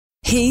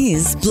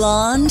He's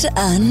blonde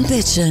and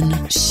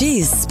bitchin'.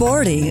 She's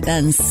sporty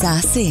and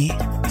sassy.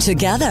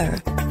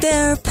 Together,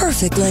 they're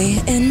perfectly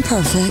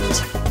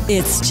imperfect.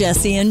 It's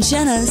Jesse and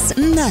Jenna's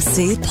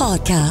Messy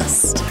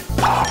Podcast.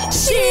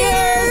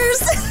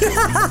 Cheers!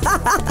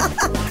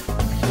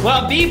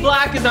 Well, B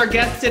Black is our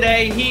guest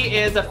today. He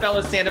is a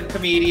fellow stand-up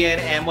comedian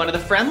and one of the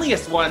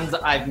friendliest ones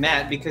I've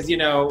met because, you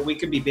know, we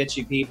can be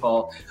bitchy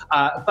people.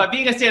 But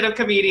being a stand-up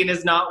comedian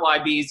is not why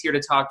B is here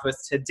to talk to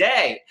us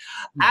today.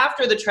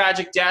 After the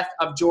tragic death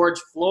of George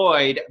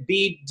Floyd,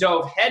 B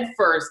dove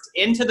headfirst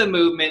into the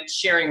movement,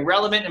 sharing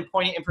relevant and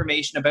poignant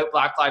information about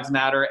Black Lives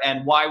Matter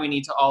and why we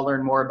need to all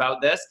learn more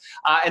about this.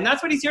 And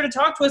that's what he's here to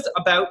talk to us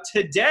about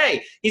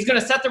today. He's going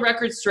to set the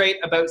record straight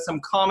about some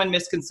common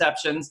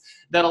misconceptions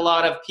that a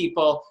lot of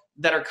people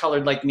that are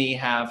colored like me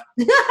have.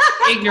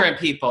 Ignorant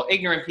people.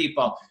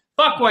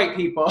 Fuck white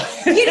people.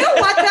 You know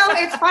what, though?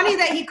 It's funny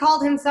that he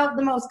called himself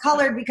the most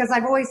colored because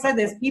I've always said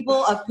this.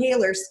 People of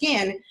paler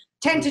skin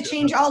tend to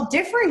change all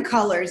different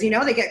colors. You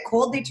know, they get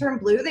cold, they turn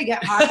blue. They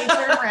get hot, they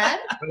turn red.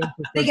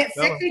 They get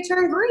sick, they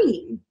turn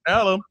green.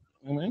 Hello.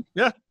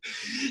 Yeah.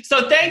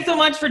 So thanks so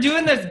much for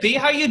doing this, B.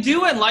 How you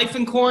doing? Life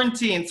in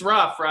quarantine. It's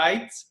rough,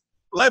 right?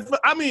 Life.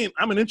 I mean,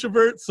 I'm an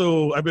introvert,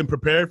 so I've been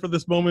prepared for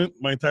this moment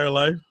my entire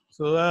life.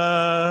 So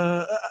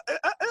I'm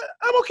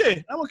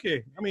okay.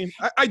 I mean,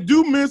 I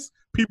do miss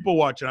people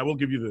watching. I will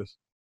give you this.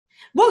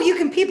 Well, you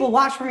can people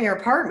watch from your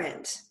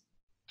apartment.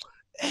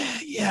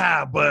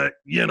 Yeah, but,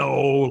 you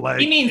know, like...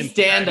 He means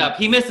stand-up.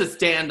 He misses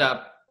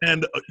stand-up.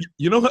 And,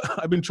 you know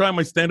what? I've been trying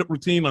my stand-up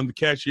routine on the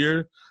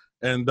cashier.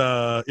 And,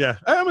 yeah,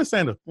 I'm a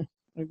stand-up.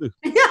 I do.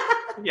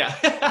 Yeah.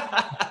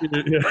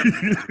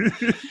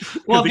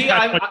 Well, B,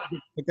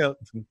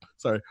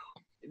 sorry.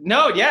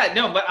 No,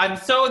 but I'm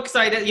so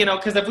excited, you know,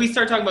 because if we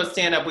start talking about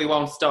stand-up, we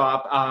won't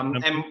stop.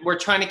 And we're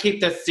trying to keep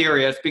this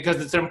serious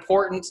because it's an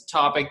important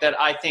topic that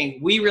I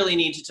think we really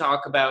need to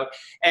talk about.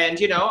 And,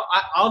 you know,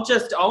 I'll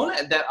just own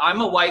it that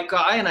I'm a white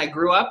guy and I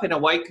grew up in a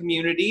white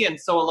community. And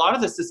so a lot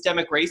of the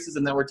systemic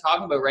racism that we're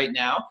talking about right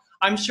now,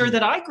 I'm sure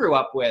that I grew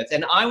up with,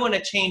 and I want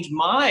to change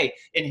my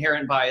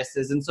inherent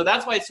biases. And so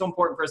that's why it's so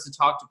important for us to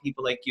talk to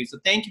people like you. So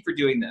thank you for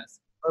doing this.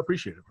 I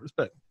appreciate it.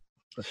 Respect.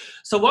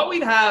 So what we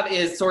have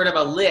is sort of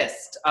a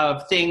list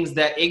of things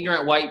that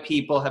ignorant white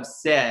people have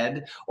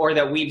said or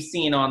that we've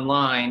seen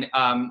online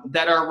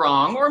that are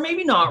wrong or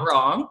maybe not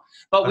wrong,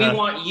 but we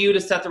want you to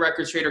set the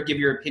record straight or give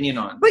your opinion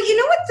on. But you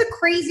know what the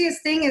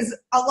craziest thing is?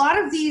 A lot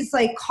of these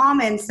like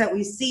comments that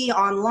we see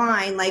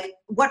online, like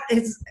what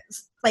is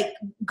like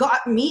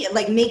got me,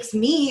 like makes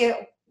me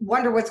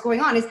wonder what's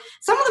going on is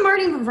some of them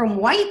aren't even from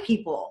white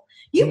people.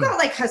 You've got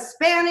like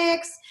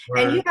Hispanics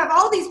and you have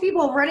all these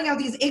people writing out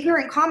these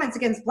ignorant comments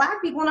against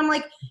Black people. And I'm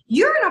like,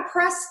 you're an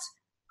oppressed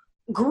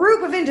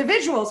group of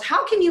individuals.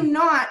 How can you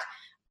not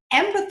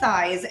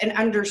empathize and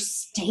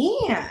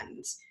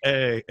understand?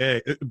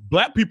 Hey,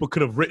 Black people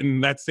could have written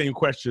that same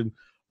question.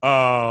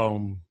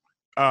 Can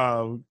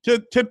I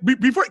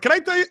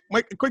tell you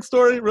my quick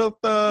story?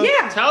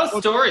 Yeah. Tell us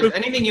stories,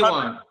 anything you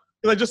want.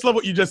 I just love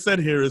what you just said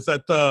here is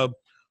that,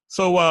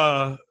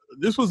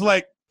 this was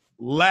like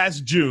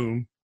last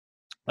June.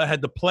 I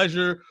had the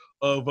pleasure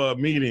of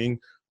meeting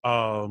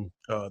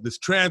this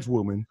trans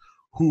woman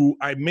who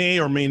I may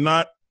or may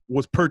not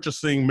was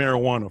purchasing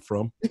marijuana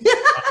from.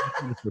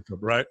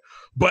 Right?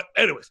 But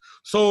anyways,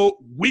 so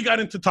we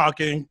got into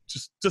talking,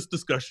 just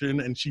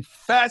discussion, and she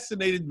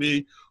fascinated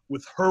me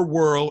with her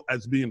world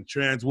as being a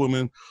trans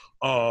woman.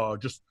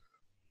 Just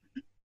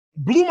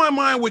blew my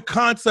mind with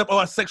concept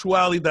of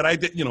sexuality that I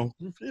did, you know,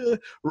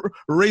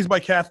 raised by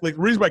Catholics,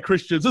 raised by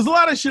Christians. There's a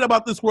lot of shit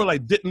about this world I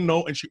didn't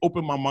know, and she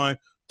opened my mind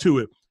to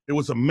it. It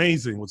was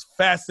amazing. It was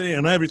fascinating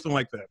and everything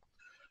like that.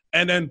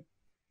 And then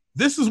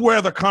this is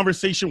where the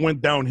conversation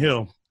went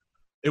downhill.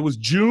 It was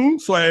June,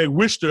 so I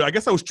wished her, I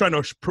guess I was trying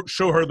to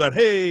show her that,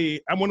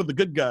 hey, I'm one of the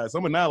good guys.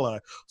 I'm an ally.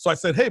 So I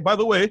said, hey, by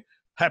the way,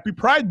 happy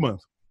Pride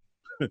Month.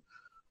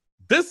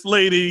 This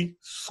lady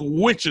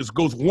switches,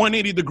 goes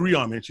 180 degree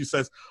on me. And she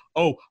says,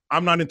 oh,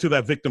 I'm not into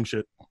that victim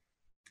shit.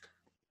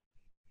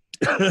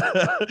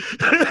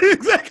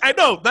 Exactly. I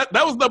know that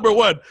was number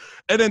one.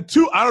 And then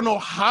two, I don't know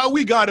how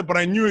we got it, but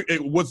I knew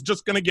it was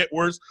just going to get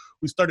worse.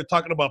 We started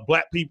talking about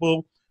Black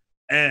people,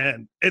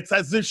 and it's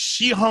as if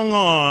she hung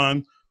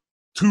on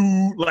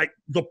to like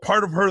the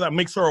part of her that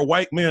makes her a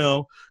white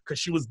male because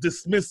she was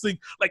dismissing,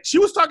 like she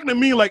was talking to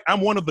me like I'm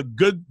one of the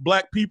good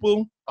Black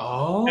people.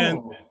 Oh.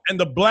 And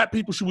the Black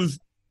people she was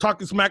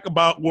talking smack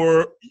about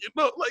were, you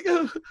know,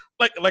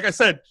 like I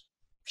said,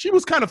 she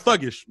was kind of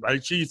thuggish,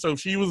 right? So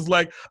she was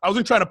like, I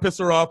wasn't trying to piss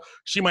her off.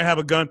 She might have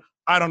a gun.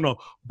 I don't know.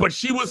 But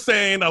she was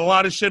saying a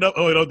lot of shit.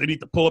 Oh, you know, they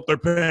need to pull up their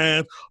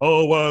pants.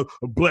 Oh,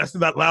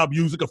 blasting that loud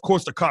music. Of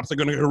course the cops are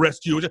going to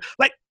arrest you.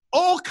 Like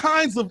all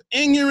kinds of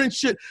ignorant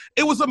shit.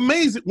 It was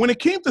amazing. When it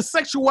came to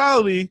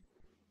sexuality,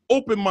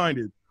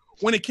 open-minded.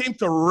 When it came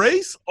to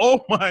race,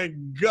 oh my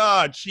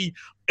God.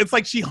 It's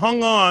like she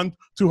hung on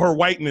to her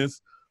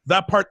whiteness.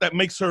 That part that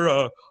makes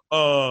her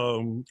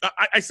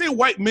I say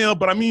white male,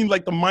 but I mean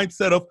like the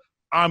mindset of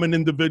I'm an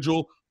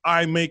individual.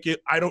 I make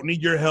it. I don't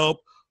need your help.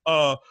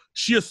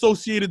 She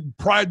associated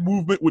Pride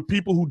movement with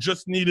people who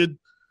just needed,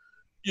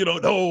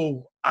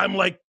 no,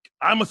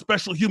 I'm a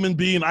special human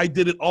being. I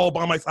did it all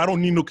by myself. I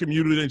don't need no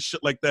community and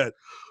shit like that.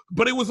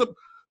 But it was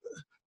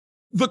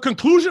the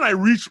conclusion I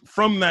reached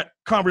from that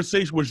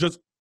conversation was just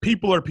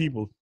people are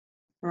people.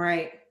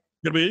 Right.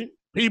 You know what I mean?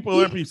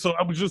 People are people. So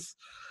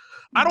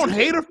I don't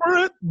hate her for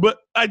it, but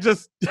I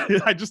just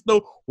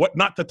know what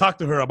not to talk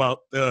to her about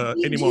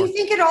anymore. Do you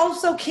think it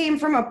also came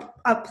from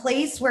a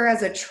place where,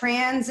 as a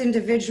trans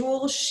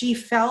individual, she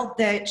felt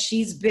that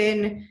she's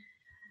been,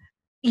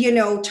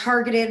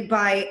 targeted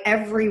by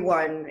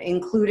everyone,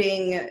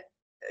 including,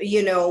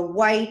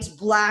 white,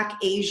 black,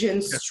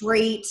 Asian,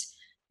 straight,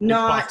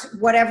 not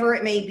whatever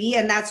it may be,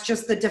 and that's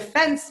just the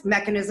defense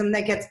mechanism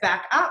that gets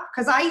back up?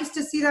 Because I used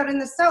to see that in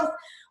the South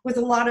with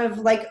a lot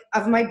of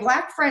my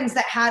black friends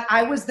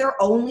I was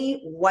their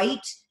only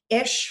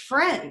white-ish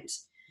friend,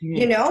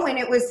 and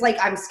it was like,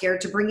 I'm scared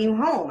to bring you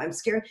home. I'm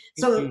scared.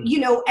 So,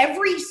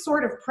 every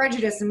sort of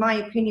prejudice, in my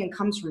opinion,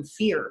 comes from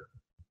fear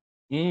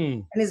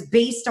and is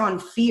based on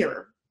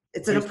fear.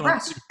 It's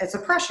it's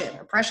oppression.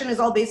 Oppression is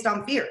all based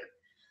on fear.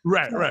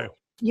 Right, so, right.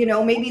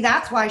 Maybe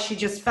that's why she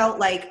just felt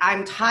like,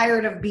 I'm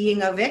tired of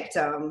being a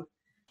victim.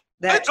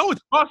 It's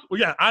possible.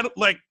 Yeah, I don't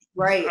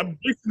Right. I'm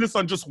basing this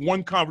on just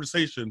one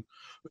conversation.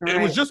 Right.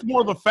 It was just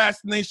more of a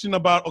fascination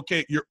about,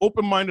 okay, you're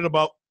open-minded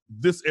about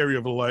this area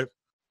of life,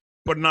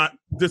 but not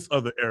this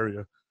other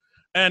area.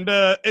 And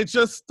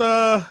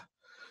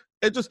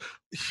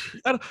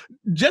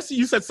Jesse,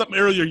 you said something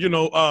earlier,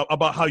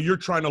 about how you're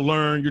trying to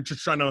learn. You're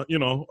just trying to,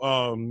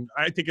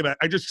 I think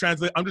I just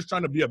translate. I'm just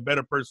trying to be a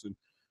better person.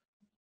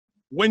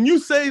 When you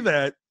say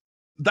that,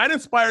 that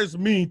inspires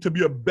me to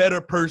be a better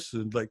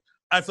person. Like,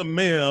 as a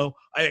male,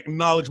 I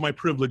acknowledge my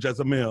privilege as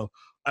a male.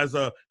 As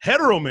a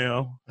hetero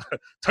male,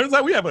 turns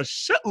out we have a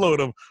shitload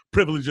of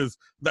privileges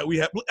that we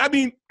have. I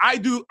mean,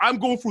 I'm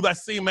going through that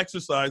same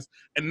exercise,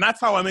 and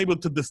that's how I'm able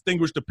to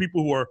distinguish the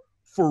people who are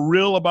for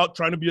real about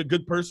trying to be a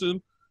good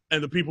person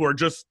and the people who are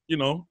just,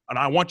 and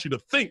I want you to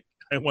think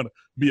I want to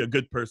be a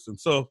good person.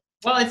 So,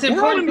 well, it's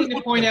important thing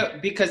to point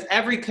out, because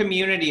every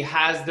community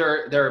has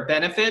their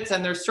benefits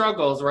and their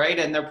struggles, right?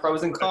 And their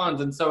pros and cons.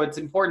 And so it's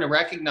important to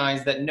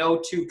recognize that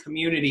no two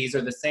communities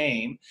are the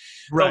same.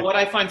 Right. But what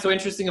I find so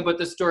interesting about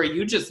the story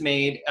you just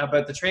made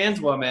about the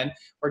trans woman,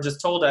 or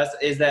just told us,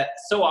 is that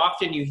so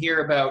often you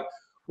hear about,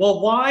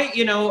 well, why,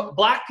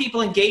 black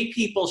people and gay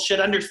people should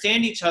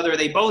understand each other.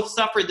 They both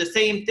suffered the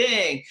same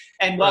thing.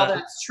 And while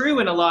that's true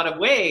in a lot of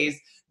ways,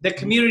 the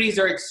communities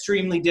are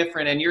extremely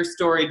different, and your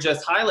story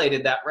just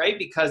highlighted that, right?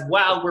 Because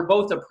while we're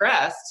both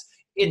oppressed,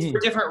 it's for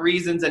different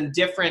reasons and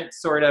different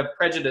sort of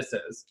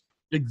prejudices.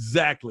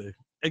 Exactly.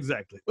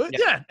 But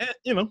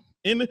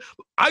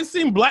I've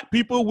seen black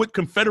people with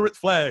Confederate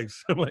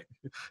flags. Like,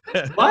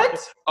 what?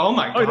 Oh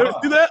my God! Oh, you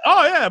see that?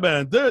 Oh yeah,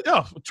 man. They're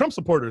Trump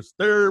supporters.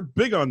 They're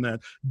big on that.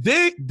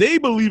 They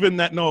believe in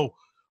that. No,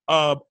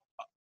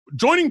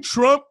 joining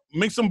Trump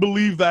makes them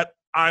believe that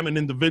I'm an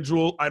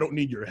individual. I don't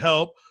need your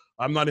help.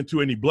 I'm not into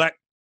any black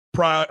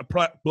power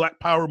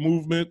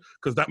movement,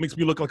 because that makes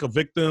me look like a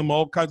victim,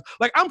 all kinds.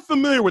 Like, I'm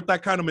familiar with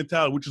that kind of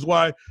mentality, which is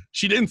why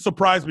she didn't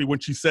surprise me when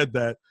she said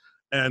that.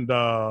 And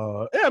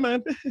yeah,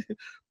 man,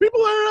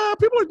 people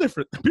are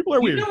different. People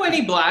are weird. You know any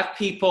black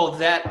people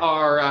that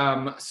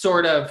are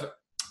sort of,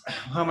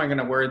 how am I going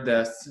to word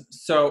this?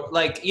 So,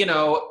 like,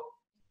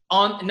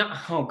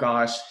 oh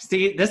gosh,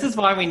 see, this is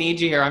why we need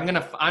you here. I'm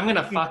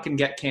gonna fucking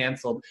get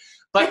canceled.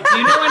 But do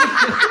you know any?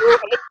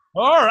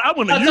 All right, I'm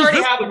gonna use already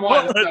this happened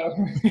once. So.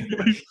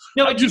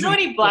 No, but do you know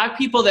any black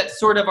people that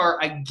sort of are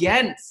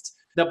against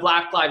the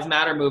Black Lives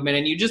Matter movement?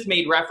 And you just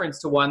made reference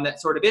to one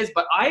that sort of is.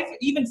 But I've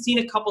even seen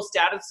a couple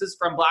statuses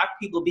from black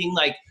people being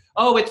like,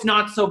 "Oh, it's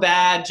not so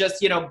bad.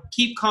 Just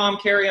keep calm,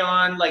 carry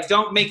on. Like,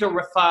 don't make a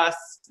fuss."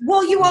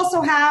 Well, you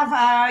also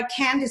have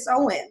Candace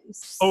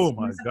Owens. Oh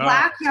my God! A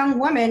black young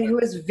woman who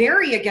is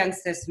very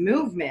against this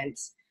movement.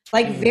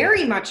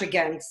 Very much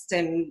against,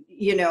 and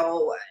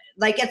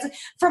it's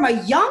from a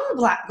young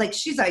black,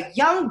 she's a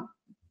young,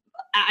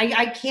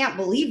 I can't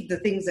believe the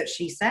things that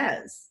she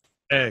says.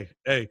 Hey,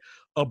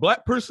 a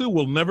black person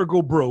will never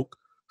go broke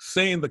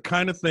saying the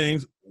kind of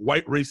things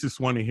white racists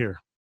want to hear.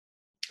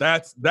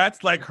 That's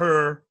like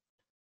her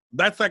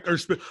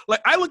spirit.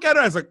 Like, I look at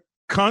her as a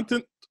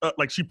content,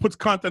 she puts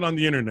content on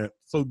the internet.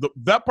 So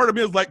that part of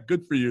me is like,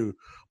 good for you.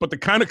 But the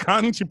kind of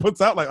content she puts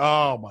out, like,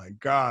 oh my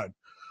God.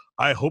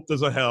 I hope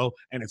there's a hell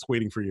and it's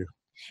waiting for you.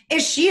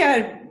 Is she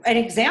an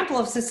example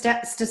of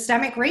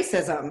systemic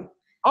racism?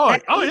 Oh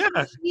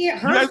yeah.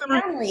 Her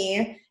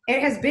family, it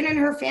has been in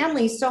her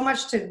family so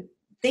much to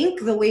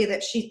think the way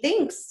that she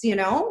thinks,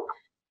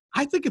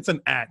 I think it's an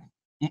act.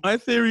 My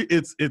theory,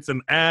 it's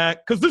an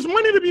act, because there's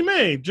money to be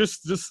made.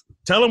 Just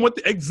tell them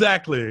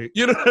exactly.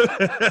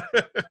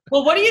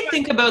 Well, what do you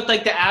think about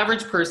the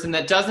average person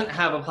that doesn't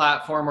have a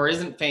platform or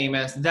isn't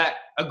famous that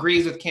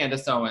agrees with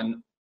Candace Owens?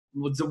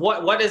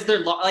 What is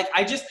their I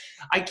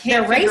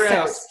can't figure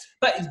out.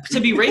 But to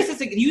be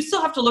racist, you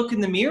still have to look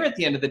in the mirror at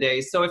the end of the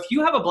day. So if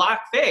you have a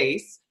black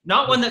face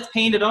not one that's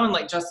painted on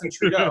like Justin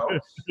Trudeau,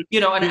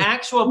 an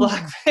actual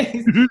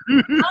blackface.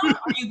 How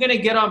are you going to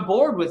get on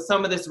board with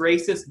some of this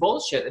racist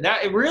bullshit?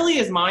 That it really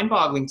is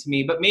mind-boggling to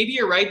me. But maybe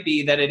you're right,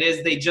 B, that it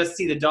is. They just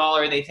see the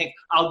dollar and they think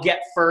I'll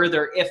get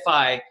further if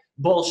I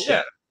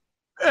bullshit.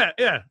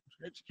 Yeah.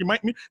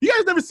 You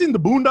guys never seen the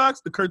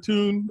Boondocks, the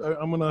cartoon?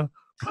 I'm gonna.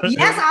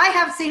 Yes, I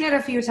have seen it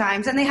a few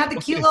times, and they have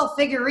the cute little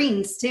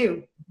figurines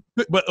too.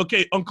 But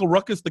okay, Uncle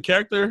Ruckus, the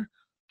character.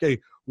 Okay,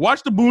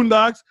 watch the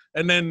Boondocks,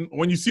 and then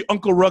when you see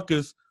Uncle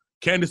Ruckus,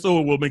 Candace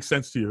Owens will make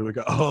sense to you.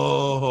 Like,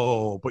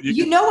 oh, but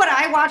you know what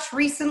I watched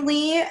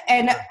recently,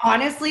 and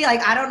honestly,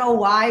 like I don't know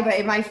why, but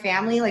in my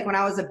family, like when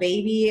I was a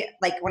baby,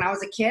 like when I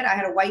was a kid, I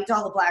had a white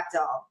doll, a black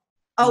doll,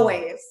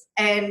 always,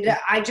 and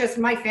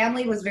my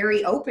family was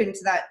very open to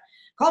that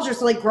culture.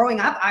 So like growing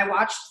up, I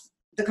watched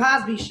The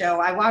Cosby Show.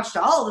 I watched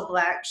all the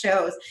black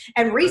shows.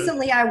 And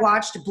recently I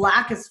watched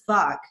Black as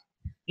Fuck.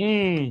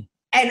 And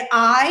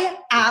I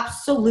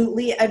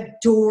absolutely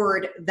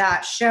adored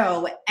that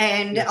show.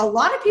 And a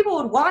lot of people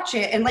would watch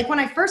it. And like when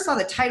I first saw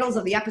the titles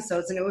of the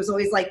episodes, and it was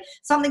always like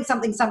something,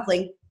 something,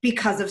 something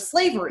because of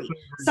slavery.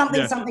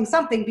 Something, something,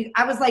 something.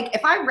 I was like,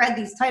 if I read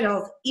these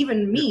titles,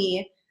 even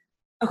me,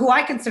 who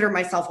I consider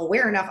myself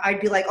aware enough, I'd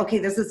be like, okay,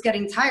 this is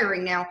getting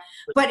tiring now.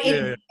 But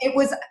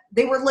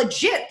they were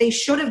legit. They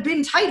should have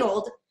been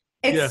titled.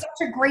 It's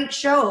such a great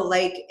show.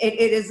 Like it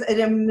is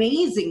an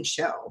amazing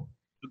show.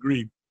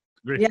 Agreed.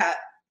 Yeah.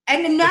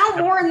 And now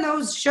more in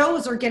those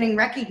shows are getting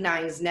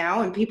recognized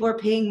now, and people are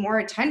paying more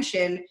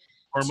attention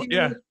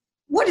to,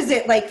 what is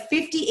it? Like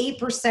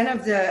 58%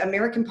 of the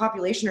American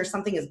population or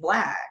something is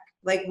black.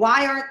 Like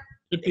why aren't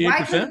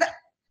 58%?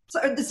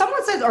 So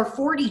someone says, or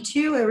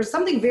 42, there was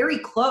something very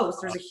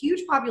close. There's a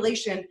huge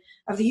population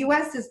of the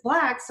U.S. is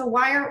black, so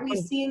why aren't we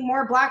seeing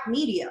more black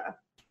media?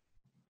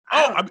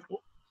 Not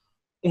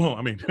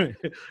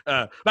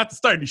to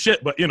start any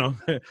shit, but, a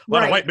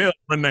lot of white males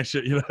run that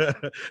shit,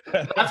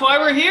 That's why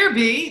we're here,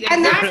 B.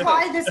 And that's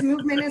why this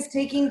movement is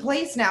taking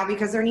place now,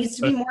 because there needs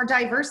to be more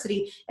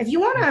diversity. If you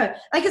want to,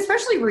 like,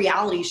 especially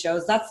reality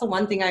shows, that's the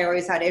one thing I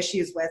always had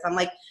issues with. I'm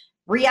like,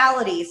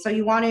 reality. So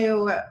you want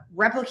to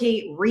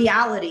replicate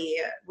reality.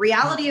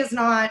 Reality is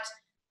not,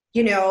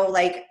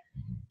 like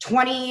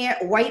 20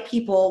 white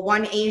people,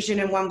 one Asian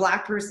and one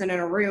black person in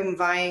a room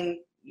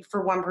vying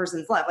for one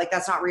person's love. Like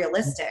that's not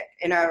realistic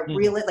in a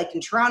like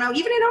in Toronto,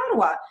 even in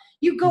Ottawa,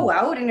 you go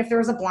out and if there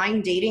was a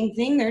blind dating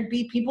thing, there'd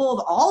be people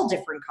of all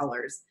different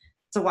colors.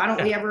 So why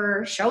don't we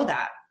ever show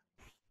that?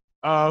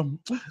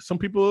 Some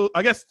people,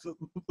 I guess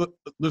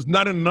there's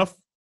not enough.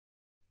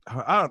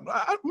 Not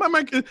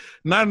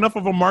enough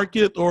of a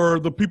market, or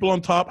the people on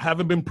top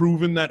haven't been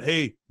proven that,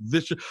 hey,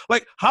 this should,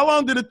 like, how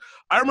long did it?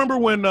 I remember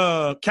when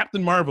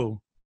Captain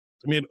Marvel,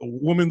 I mean, a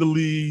woman the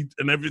lead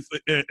and everything,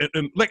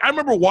 and like I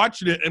remember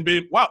watching it and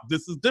being, wow,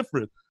 this is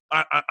different.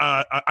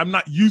 I'm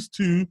not used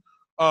to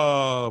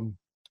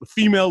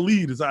female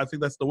lead. I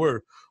think that's the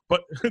word.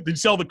 But did you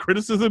see all the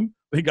criticism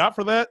they got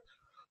for that?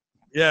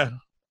 Yeah,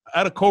 I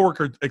had a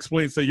coworker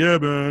explain, say, yeah,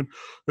 man,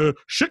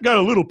 shit got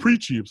a little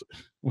preachy.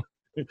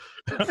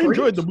 I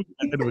enjoyed the movie.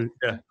 Anyway,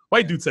 yeah.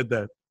 White dude said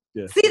that.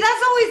 Yeah. See,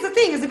 that's always the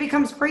thing, is it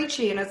becomes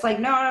preachy, and it's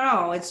like,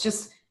 no. It's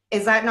just,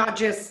 is that not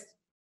just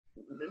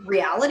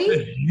reality?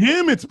 To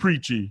him, it's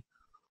preachy.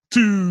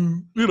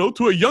 To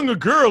a younger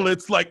girl,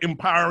 it's like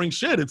empowering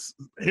shit. It's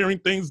hearing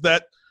things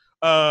that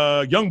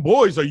young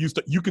boys are used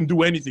to. You can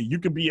do anything. You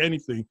can be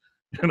anything.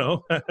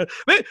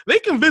 They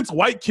convince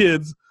white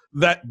kids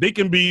that they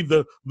can be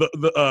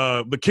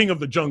the king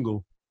of the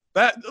jungle.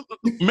 That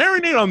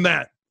marinate on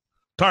that,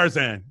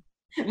 Tarzan.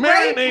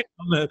 Marinate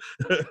on that.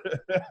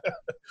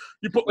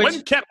 You put one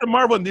Captain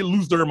Marvel and they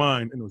lose their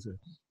mind. And it was it.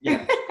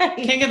 Yeah.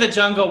 King of the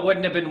Jungle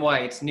wouldn't have been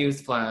white.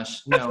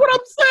 Newsflash. No. That's what I'm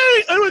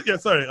saying.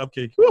 Sorry.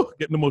 Okay. Whew,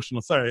 getting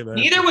emotional. Sorry, man.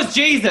 Neither was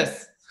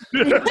Jesus.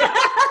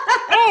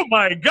 Oh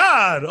my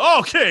God.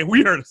 Okay,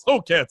 we are so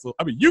canceled.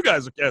 I mean, you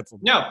guys are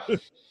canceled. No.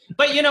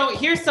 But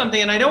here's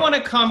something, and I don't want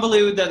to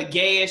convolute the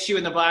gay issue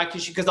and the black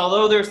issue, because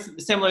although they're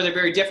similar, they're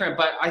very different.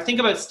 But I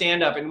think about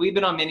stand-up, and we've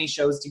been on many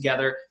shows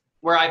together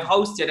where I've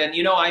hosted,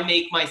 and I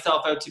make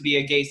myself out to be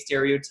a gay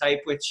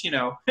stereotype, which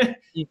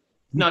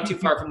not too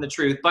far from the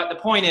truth. But the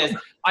point is,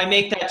 I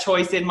make that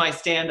choice in my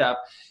stand-up.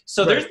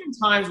 So there's been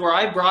times where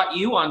I brought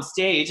you on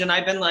stage, and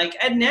I've been like,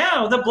 and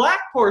now the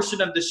black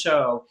portion of the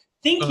show,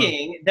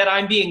 thinking that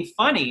I'm being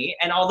funny,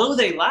 and although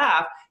they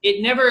laugh,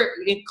 it never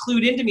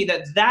clued into me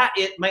that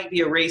it might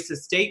be a racist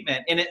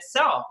statement in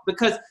itself,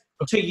 because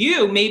to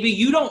you, maybe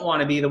you don't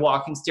want to be the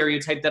walking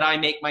stereotype that I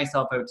make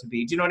myself out to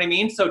be. Do you know what I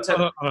mean? So to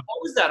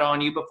impose that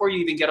on you before you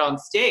even get on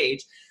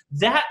stage,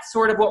 that's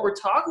sort of what we're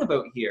talking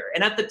about here.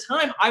 And at the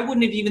time, I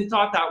wouldn't have even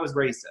thought that was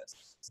racist.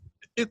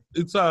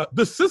 It's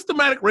the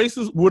systematic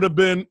racism would have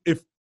been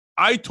if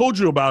I told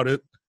you about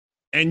it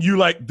and you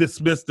like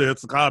dismissed it.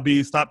 It's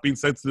like, stop being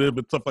sensitive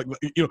and stuff like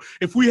that.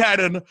 If we had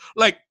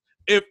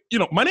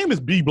my name is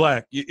B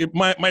Black.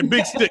 My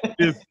big stick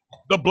is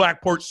the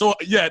black porch. So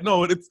yeah,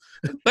 no, it's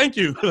thank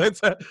you.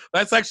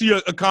 That's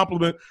actually a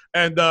compliment.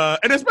 And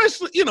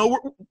especially,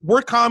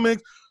 we're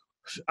comics.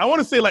 I want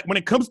to say, like, when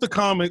it comes to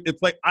comment,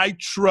 it's like I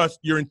trust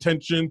your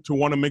intention to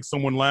want to make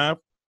someone laugh.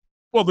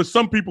 Well, there's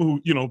some people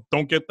who,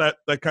 don't get that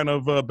kind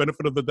of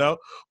benefit of the doubt.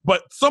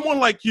 But someone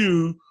like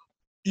you,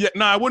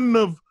 I wouldn't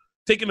have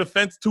taken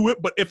offense to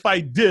it. But if I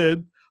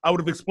did, I would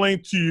have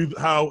explained to you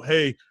how,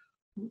 hey,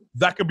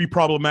 that could be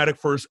problematic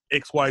for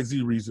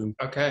XYZ reason.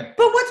 Okay.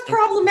 But what's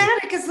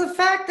problematic is the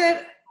fact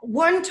that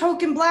one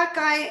token black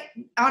guy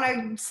on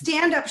a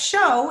stand-up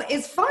show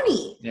is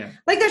funny. Yeah.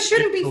 Like, that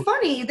shouldn't be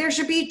funny. There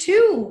should be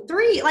 2,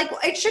 3. Like,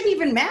 it shouldn't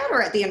even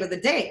matter at the end of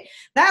the day.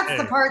 That's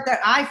the part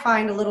that I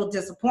find a little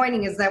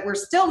disappointing, is that we're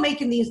still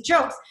making these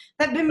jokes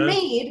that have been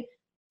made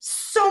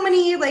so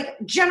many, like,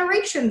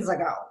 generations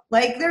ago.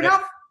 Like, they're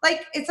not,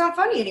 like, it's not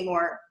funny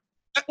anymore.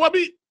 Well,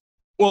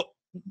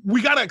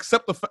 we got to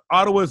accept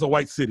Ottawa is a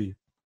white city.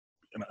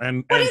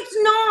 But it's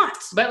not.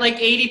 But like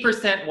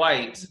 80%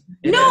 white.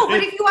 No,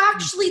 but if you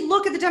actually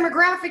look at the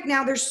demographic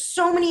now, there's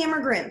so many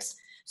immigrants.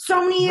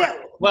 So many. Right.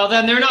 Well,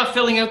 then they're not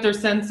filling out their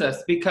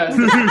census because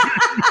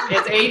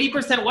it's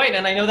 80% white.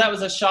 And I know that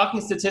was a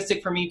shocking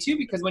statistic for me too,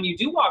 because when you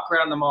do walk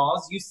around the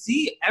malls, you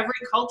see every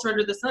culture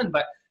under the sun.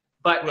 But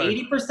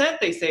 80%,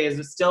 they say,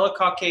 is still a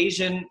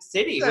Caucasian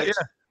city, which is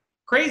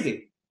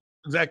crazy.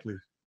 Exactly.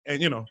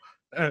 And,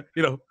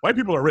 white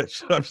people are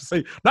rich. I'm just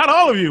saying, not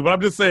all of you, but I'm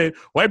just saying,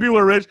 white people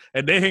are rich,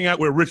 and they hang out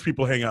where rich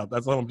people hang out.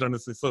 That's all I'm trying to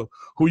say. So,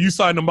 who you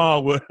saw in the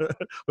mall was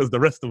the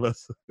rest of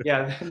us.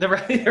 Yeah,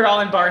 they're all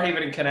in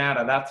Barrhaven and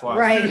Canada. That's why.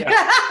 Right.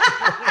 Yeah.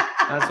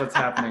 That's what's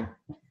happening.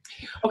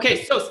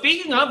 Okay, so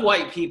speaking of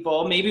white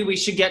people, maybe we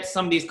should get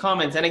some of these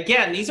comments. And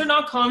again, these are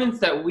not comments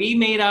that we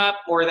made up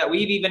or that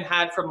we've even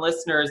had from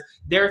listeners.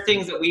 They're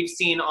things that we've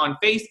seen on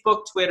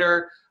Facebook,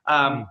 Twitter,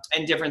 and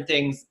different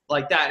things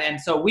like that.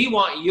 And so we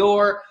want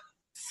your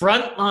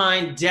front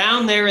line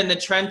down there in the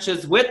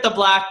trenches with the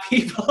black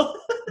people.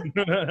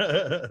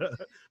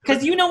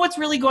 Because you know what's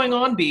really going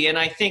on, B, and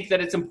I think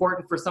that it's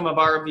important for some of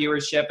our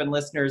viewership and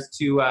listeners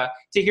to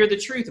hear the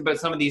truth about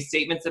some of these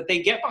statements that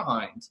they get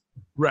behind.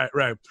 Right.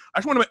 I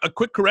just want to make a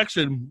quick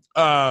correction.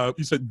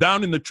 You said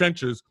down in the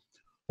trenches.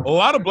 A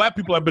lot of black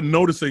people have been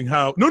noticing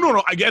how,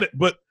 no, I get it,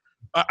 but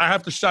I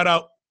have to shout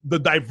out the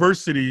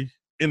diversity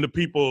in the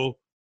people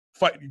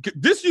fight.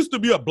 This used to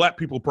be a black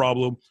people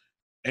problem.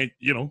 And,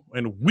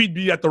 and we'd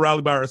be at the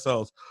rally by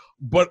ourselves.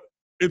 But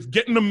it's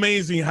getting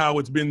amazing how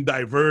it's been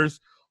diverse,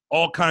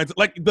 all kinds of,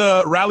 like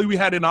the rally we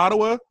had in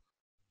Ottawa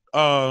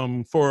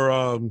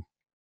for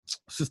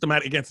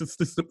systematic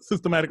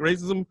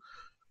racism.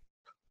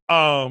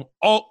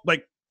 All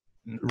like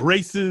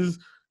races,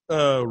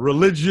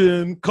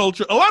 religion,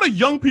 culture. A lot of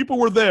young people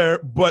were there,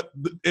 but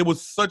it was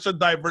such a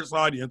diverse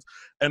audience.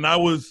 And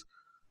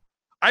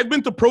I've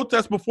been to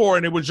protests before,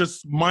 and it was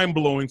just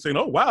mind-blowing saying,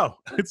 oh, wow,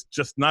 it's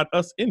just not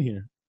us in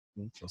here.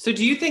 So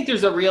do you think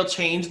there's a real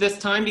change this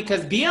time?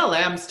 Because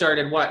BLM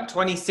started,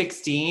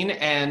 2016?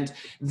 And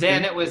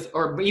then it was,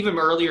 or even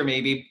earlier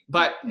maybe,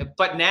 but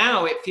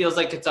now it feels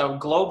like it's a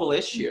global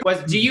issue.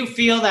 Do you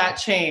feel that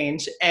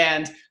change?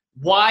 And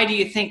why do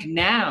you think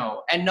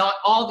now and not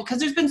all? Because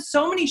there's been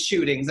so many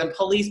shootings and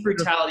police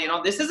brutality and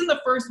all. This isn't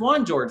the first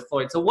one, George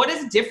Floyd. So what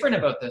is different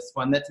about this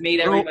one that's made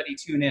everybody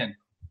tune in?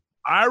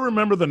 I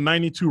remember the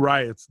 92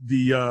 riots,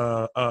 the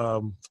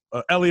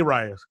LA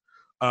riots.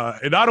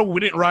 In Ottawa,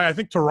 we didn't riot. I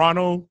think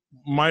Toronto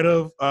might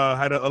have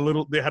had a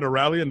little, they had a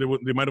rally, and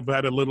they might have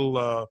had a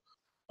little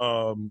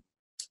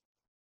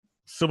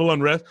civil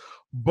unrest.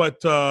 But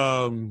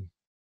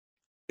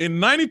in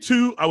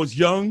 92, I was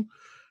young,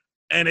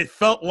 and it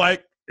felt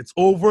like it's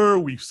over.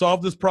 We've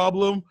solved this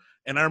problem.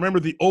 And I remember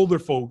the older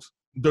folks,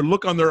 their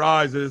look on their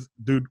eyes is,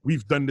 dude,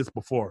 we've done this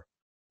before.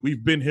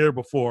 We've been here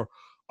before.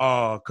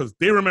 Because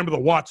they remember the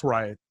Watts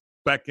riot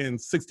back in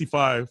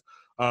 65.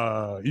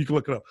 You can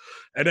look it up.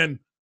 And then,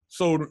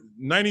 so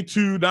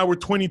 92, now we're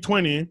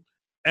 2020.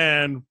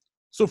 And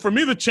so for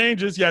me, the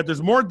changes,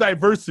 there's more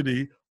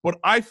diversity, but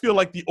I feel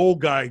like the old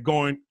guy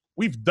going,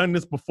 we've done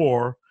this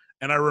before.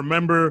 And I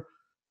remember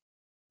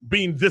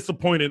being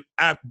disappointed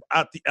at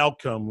the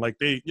outcome. Like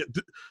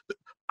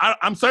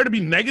I'm sorry to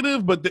be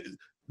negative, but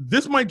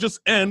this might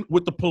just end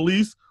with the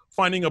police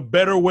finding a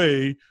better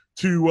way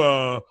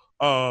to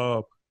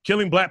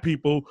killing black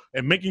people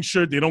and making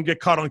sure they don't get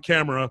caught on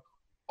camera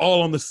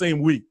all on the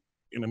same week.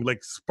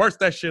 Like sparse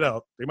that shit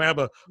out. They might have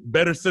a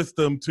better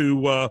system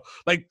to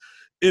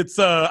it's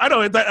I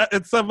know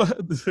it's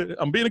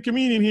I'm being a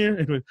comedian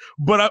here,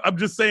 but I'm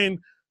just saying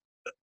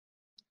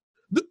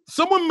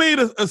someone made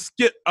a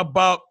skit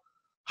about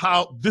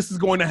how this is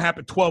going to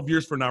happen 12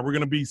 years from now.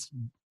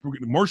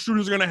 More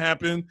shootings are going to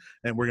happen,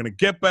 and we're going to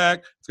get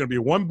back. It's going to be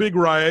one big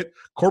riot.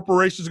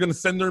 Corporations are going to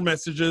send their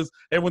messages.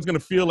 Everyone's going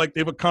to feel like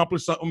they've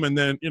accomplished something, and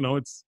then,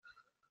 it's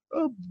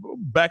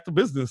back to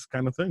business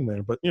kind of thing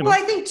there. But, Well,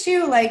 I think,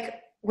 too,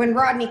 like, when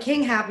Rodney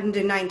King happened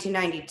in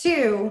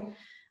 1992,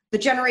 the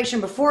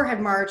generation before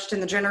had marched,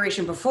 and the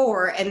generation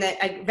before, and then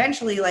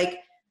eventually, like,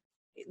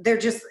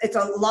 it's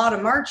a lot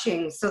of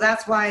marching. So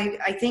that's why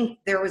I think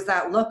there was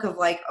that look of,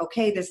 like,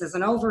 okay, this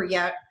isn't over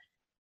yet,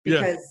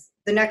 because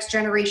the next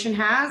generation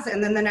has,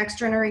 and then the next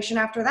generation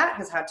after that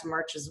has had to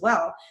march as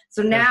well.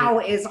 So now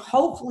is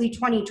hopefully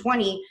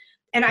 2020.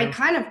 And I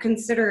kind of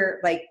consider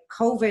like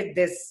COVID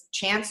this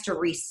chance to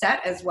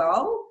reset as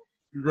well.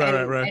 Right.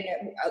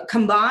 And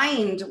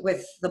combined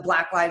with the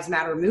Black Lives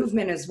Matter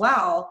movement as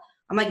well,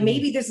 I'm like,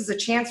 maybe this is a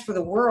chance for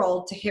the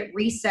world to hit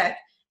reset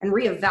and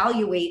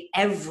reevaluate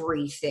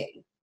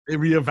everything.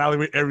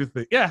 Reevaluate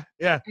everything. Yeah.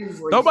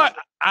 Everything. Nobody.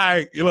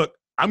 Look.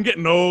 I'm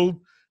getting old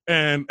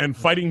and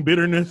fighting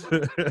bitterness,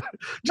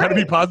 trying to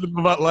be positive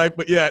about life.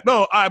 But yeah,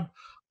 no, I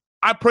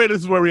pray this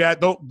is where we're at.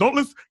 Don't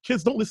listen,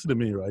 kids. Don't listen to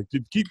me, right?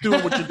 Just keep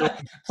doing what you're doing.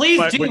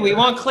 Please do. We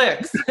want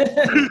clicks.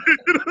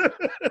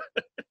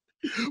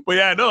 But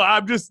yeah, no,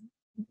 I'm just,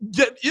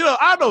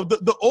 I know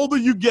the older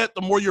you get,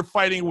 the more you're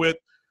fighting with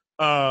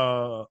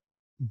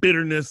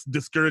bitterness,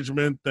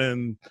 discouragement,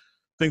 and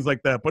things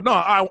like that. But no,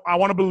 I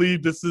want to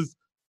believe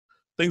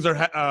things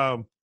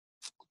are.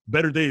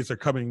 Better days are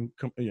coming.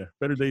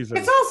 Better days.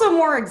 It's also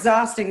more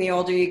exhausting the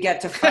older you get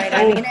to fight.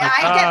 I mean,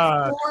 I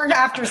get bored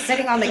after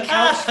sitting on the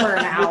couch for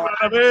an hour.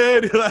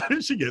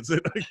 She gets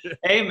it.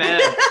 Amen.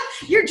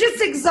 You're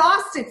just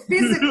exhausted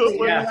physically.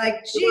 Yeah. You're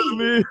like,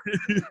 gee.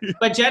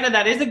 But Jenna,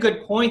 that is a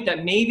good point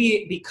that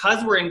maybe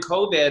because we're in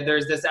COVID,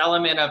 there's this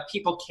element of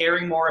people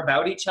caring more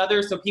about each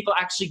other. So people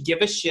actually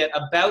give a shit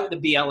about the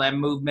BLM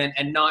movement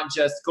and not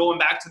just going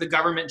back to the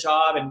government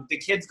job and the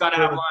kids got to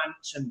have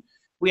lunch, and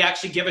we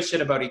actually give a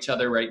shit about each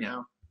other right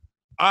now.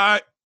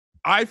 I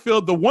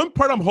feel the one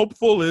part I'm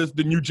hopeful is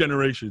the new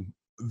generation.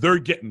 They're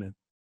getting it.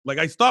 Like,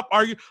 I stopped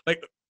arguing.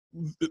 Like,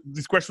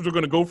 these questions are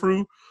going to go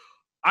through.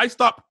 I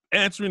stopped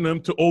answering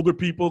them to older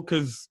people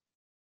because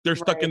they're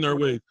stuck in their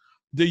ways.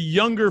 The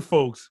younger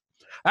folks.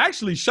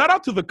 Actually, shout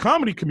out to the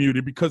comedy community,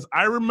 because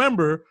I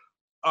remember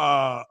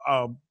I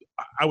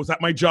was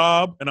at my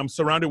job and I'm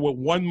surrounded with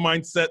one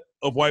mindset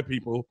of white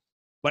people.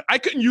 Like, I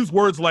couldn't use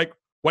words like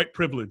white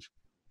privilege.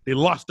 They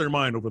lost their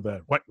mind over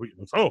that.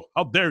 Oh,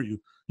 how dare you?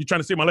 You trying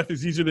to say my life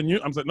is easier than you?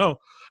 I'm like, no.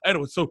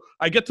 Anyway, so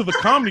I get to the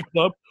comedy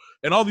club,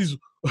 and all these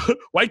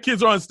white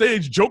kids are on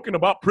stage joking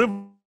about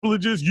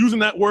privileges, using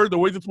that word the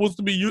way it's supposed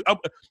to be used.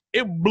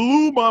 It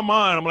blew my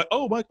mind. I'm like,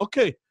 oh, my,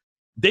 okay.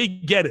 They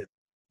get it.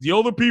 The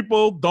older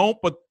people don't,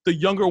 but the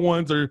younger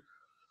ones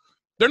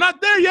they're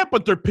not there yet,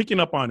 but they're picking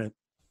up on it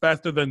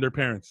faster than their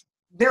parents.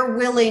 They're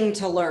willing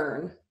to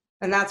learn,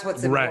 and that's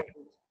what's important. Right.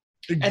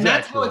 Exactly. And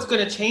that's how it's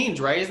going to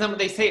change, right? Isn't that what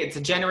they say? It's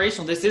a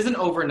generational. This isn't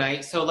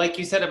overnight. So like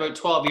you said, about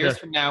 12 years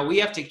from now, we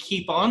have to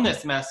keep on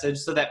this message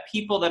so that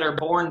people that are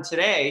born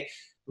today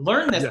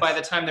learn this by the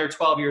time they're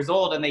 12 years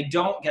old and they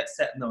don't get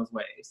set in those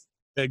ways.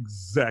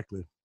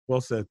 Exactly.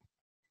 Well said.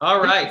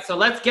 All right. So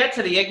let's get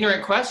to the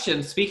ignorant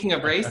questions. Speaking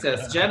of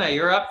racist, Jenna,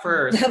 you're up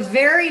first. The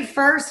very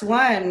first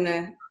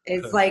one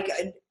is like,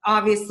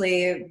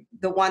 obviously,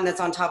 the one that's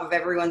on top of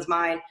everyone's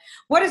mind.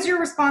 What is your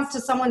response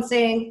to someone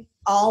saying,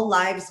 all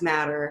lives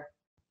matter?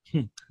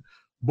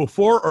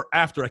 Before or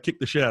after I kicked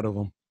the shit out of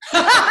him?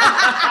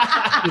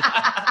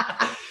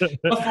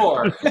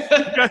 Before.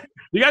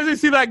 You guys didn't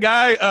see that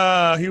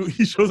guy?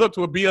 He shows up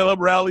to a BLM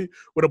rally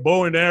with a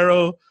bow and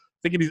arrow,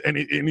 thinking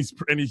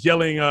he's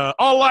yelling,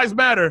 "All lives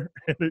matter!"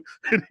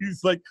 and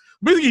he's like,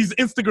 basically, he's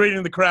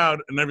instigating the crowd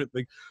and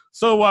everything.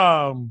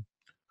 So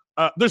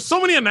there's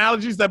so many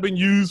analogies that have been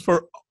used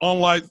for all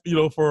lives,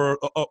 for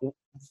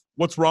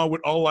what's wrong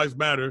with all lives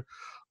matter.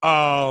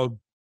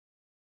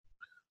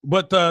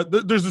 But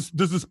there's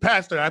this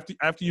pastor. I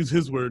have to use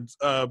his words.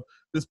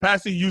 This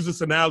pastor used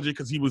this analogy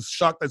because he was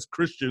shocked as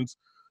Christians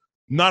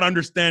not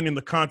understanding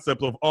the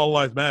concept of all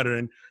lives matter,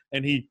 and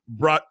he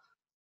brought.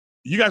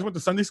 You guys went to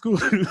Sunday school?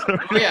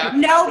 Yeah.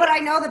 No, but I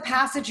know the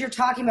passage you're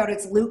talking about.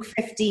 It's Luke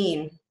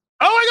 15.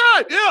 Oh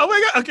my God! Yeah. Oh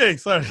my God. Okay,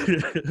 sorry.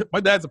 My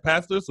dad's a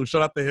pastor, so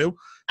shout out to him.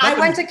 I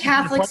went to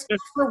Catholic school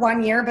for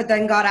 1 year, but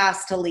then got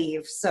asked to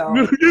leave. So.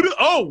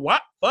 Oh,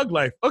 what? Thug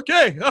life.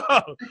 Okay.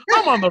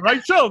 I'm on the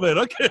right show then.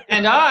 Okay.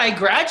 And I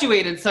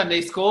graduated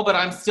Sunday school, but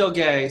I'm still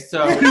gay,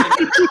 so it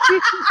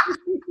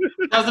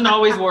doesn't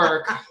always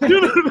work.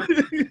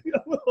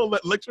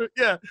 Lecture.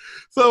 Yeah.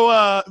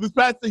 So this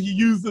pastor, he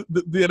used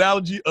the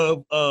analogy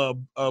of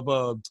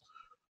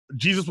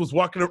Jesus was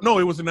walking. No,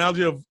 it was an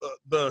analogy of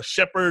the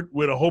shepherd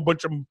with a whole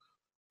bunch of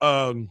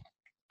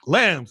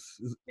lambs.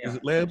 Is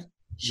it lambs?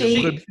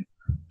 Sheep.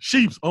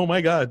 Oh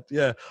my God.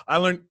 Yeah. I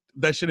learned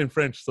that shit in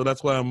French, so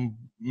that's why I'm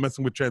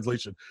messing with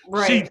translation.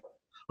 Right. Sheep.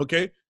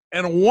 Okay.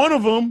 And one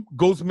of them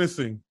goes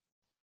missing.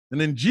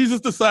 And then Jesus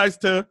decides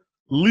to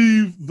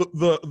leave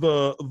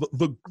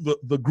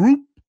the group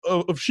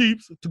of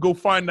sheep to go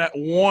find that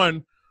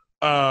one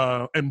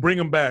and bring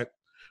him back.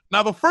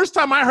 Now, the first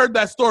time I heard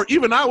that story,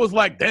 even I was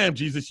like, damn,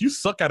 Jesus, you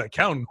suck at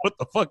accounting. What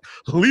the fuck?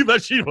 Leave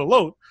that sheep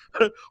alone.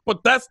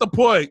 But that's the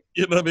point.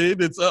 You know what I mean?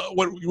 It's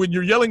when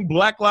you're yelling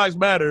Black Lives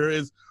Matter,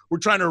 is we're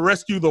trying to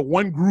rescue the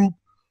one group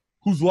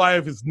whose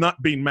life is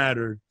not being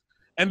mattered.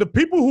 And the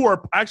people who are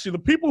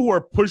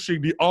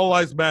pushing the All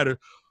Lives Matter,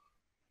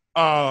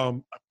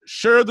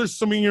 sure, there's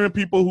some ignorant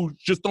people who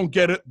just don't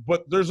get it,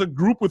 but there's a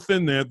group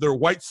within there, they're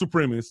white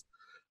supremacists.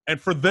 And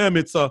for them,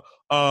 it's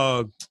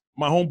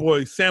my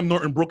homeboy Sam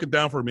Norton broke it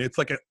down for me. It's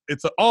like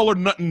it's an all or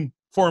nothing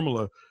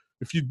formula.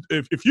 If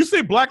you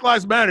say Black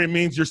Lives Matter, it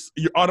means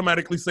you're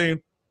automatically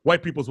saying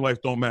white people's lives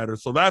don't matter.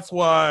 So that's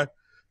why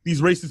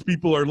these racist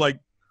people are like,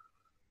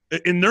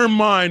 in their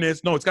mind,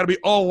 it's got to be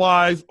all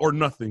lives or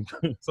nothing.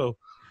 So.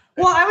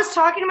 Well, I was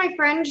talking to my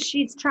friend,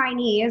 she's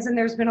Chinese, and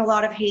there's been a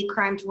lot of hate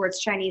crime towards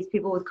Chinese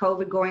people with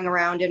COVID going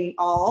around and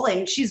all,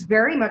 and she's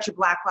very much a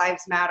Black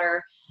Lives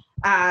Matter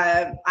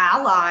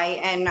ally.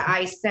 And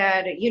I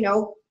said,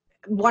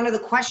 one of the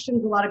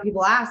questions a lot of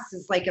people ask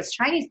is like, as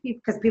Chinese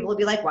people, because people will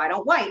be like, why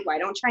don't white, why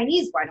don't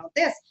Chinese, why don't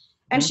this?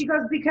 And she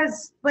goes,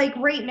 because like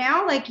right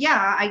now, like,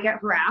 yeah, I get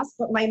harassed,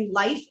 but my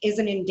life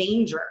isn't in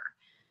danger.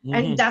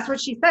 And that's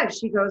what she said.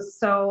 She goes,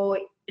 so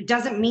it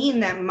doesn't mean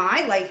that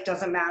my life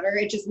doesn't matter.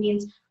 It just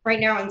means right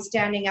now I'm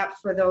standing up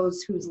for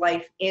those whose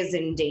life is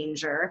in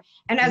danger.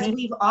 And as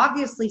we've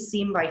obviously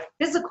seen by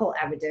physical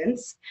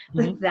evidence,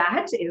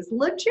 that is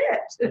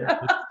legit.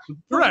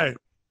 Right.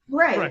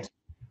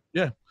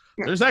 Yeah.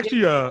 There's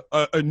actually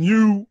a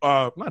new,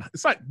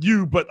 it's not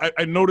new, but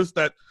I noticed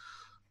that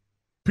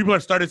people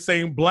have started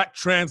saying Black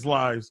trans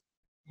lives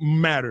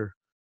matter.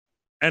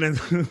 And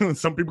then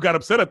some people got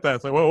upset at that.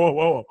 It's like,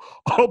 whoa.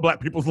 All Black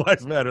people's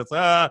lives matter. It's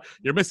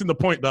you're missing the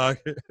point, dog.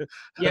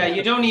 Yeah,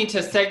 you don't need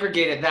to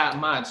segregate it that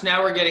much.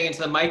 Now we're getting into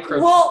the micro.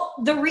 Well,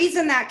 the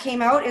reason that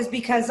came out is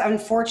because,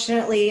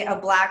 unfortunately, a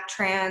Black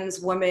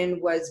trans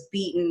woman was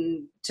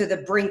beaten to the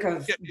brink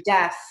of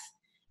death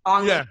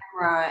on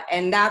camera.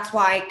 And that's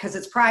why, because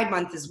it's Pride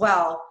Month as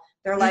well.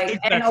 They're like,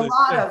 and a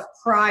lot of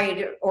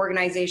Pride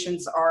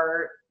organizations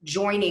are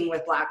joining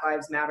with Black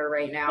Lives Matter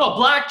right now. Well,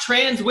 Black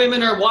trans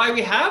women are why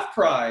we have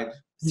Pride.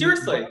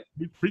 Seriously.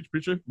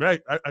 Preacher.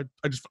 Right.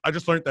 I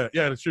just learned that.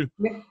 Yeah, that's true.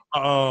 Yeah.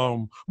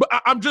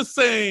 But I'm just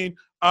saying,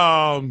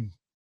 I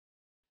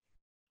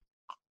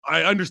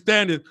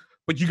understand it,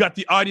 but you got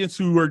the audience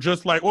who are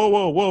just like,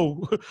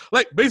 whoa.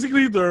 Like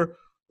basically they're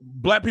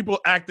Black people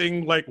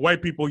acting like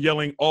white people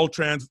yelling all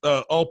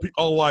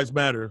lives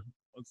matter.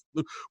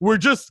 We're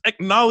just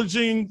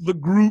acknowledging the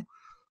group.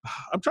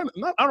 I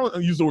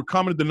don't use the word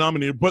common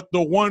denominator, but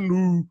the one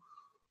who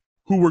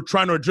we're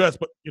trying to address.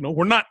 But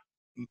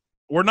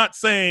we're not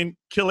saying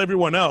kill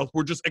everyone else.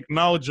 We're just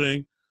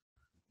acknowledging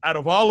out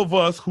of all of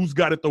us who's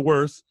got it the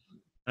worst,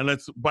 and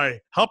by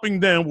helping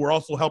them, we're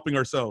also helping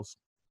ourselves.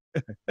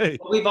 Hey,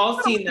 well, we've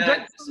all seen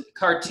that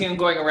cartoon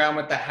going around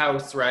with the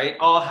house, right?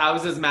 All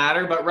houses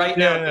matter, but right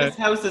now this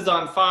house is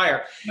on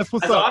fire. As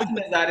awesome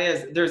as that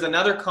is, there's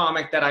another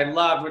comic that I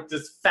love with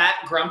this fat,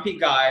 grumpy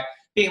guy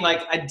being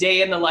like a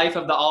day in the life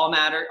of the all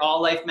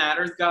life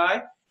matters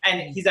guy, and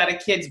he's at a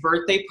kid's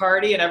birthday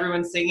party and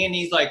everyone's singing, and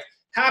he's like,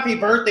 happy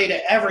birthday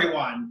to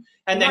everyone.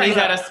 And then he's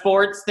at a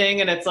sports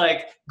thing and it's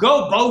like,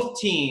 go both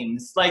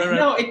teams. Like,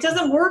 no, it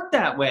doesn't work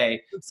that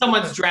way.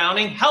 Someone's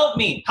drowning, help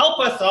me, help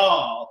us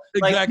all.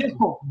 Exactly. Like,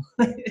 no.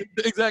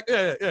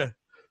 Exactly. Yeah.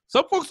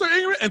 Some folks are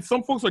ignorant and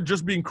some folks are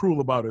just being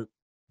cruel about it.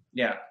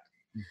 Yeah.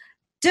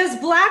 Does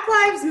Black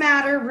Lives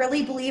Matter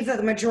really believe that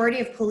the majority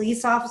of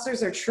police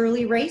officers are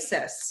truly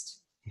racist?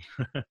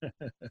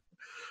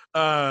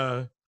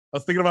 I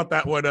was thinking about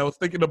that one. I was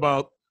thinking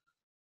about,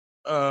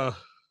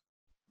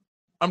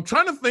 I'm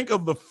trying to think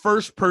of the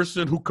first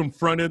person who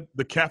confronted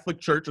the Catholic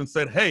Church and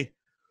said, hey,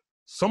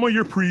 some of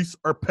your priests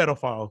are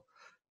pedophile.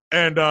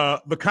 And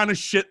the kind of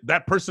shit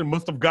that person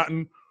must have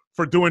gotten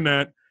for doing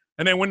that.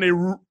 And then when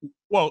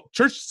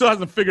church still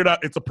hasn't figured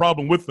out it's a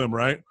problem with them,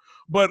 right?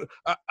 But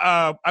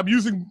I'm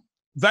using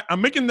that,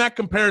 I'm making that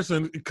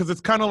comparison because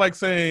it's kind of like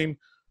saying,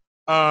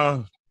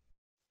 the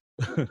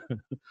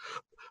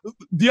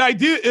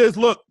idea is,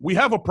 look, we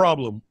have a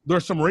problem.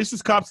 There's some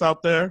racist cops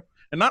out there.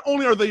 And not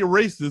only are they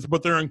racist,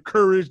 but they're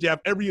encouraged. They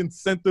have every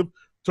incentive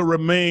to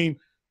remain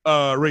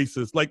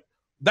racist. Like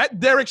that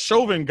Derek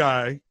Chauvin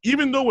guy,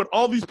 even though with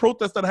all these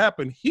protests that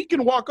happen, he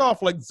can walk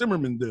off like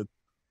Zimmerman did.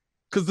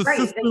 Because the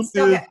system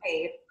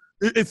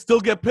it still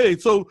get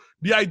paid. So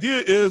the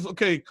idea is,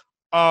 okay,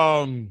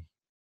 I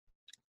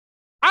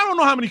don't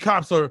know how many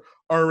cops are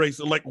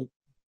racist, like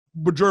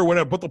majority,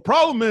 whatever. But the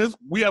problem is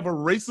we have a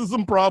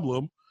racism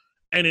problem.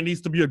 And it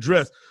needs to be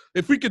addressed.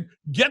 If we could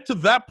get to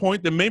that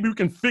point, then maybe we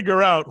can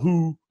figure out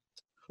who.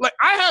 Like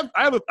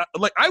I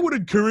would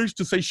encourage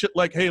to say shit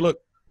like, "Hey, look,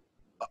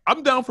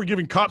 I'm down for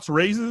giving cops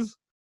raises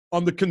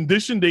on the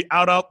condition they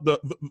out the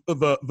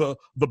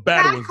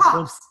bad ones,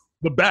 cops.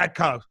 The bad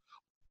cops."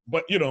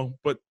 But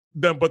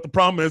the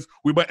problem is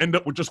we might end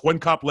up with just one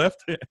cop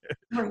left.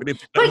 But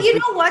you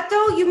know what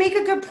though? You make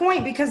a good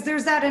point because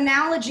there's that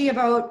analogy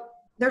about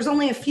there's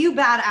only a few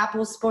bad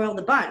apples spoil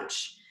the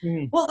bunch.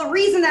 Well, the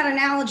reason that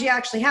analogy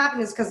actually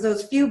happened is because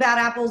those few bad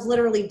apples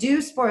literally do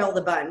spoil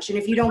the bunch. And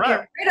if you don't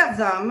get rid of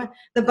them,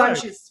 the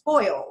bunch is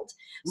spoiled.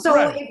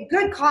 So if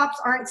good cops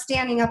aren't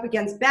standing up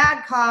against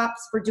bad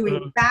cops for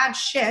doing bad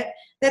shit,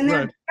 then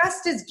they're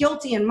just as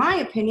guilty, in my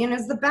opinion,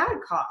 as the bad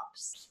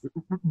cops.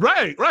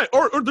 Right.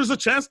 Or there's a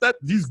chance that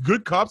these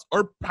good cops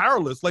are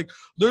powerless. Like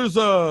there's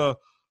a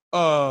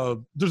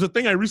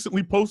thing I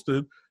recently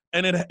posted,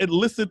 and it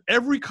listed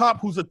every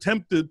cop who's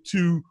attempted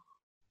to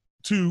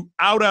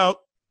out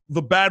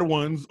the bad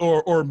ones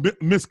or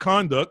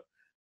misconduct,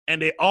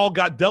 and they all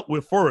got dealt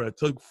with for it.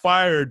 So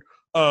fired.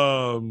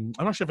 I'm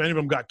not sure if any of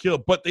them got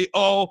killed, but they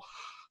all.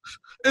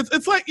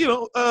 It's like, you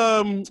know,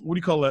 what do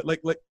you call that?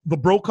 Like the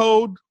bro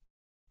code.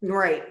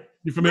 Right.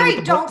 You familiar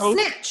with the bro code? Don't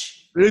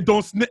snitch. They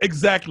don't snitch.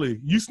 Exactly.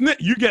 You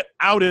snitch, you get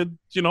outed.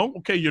 You know.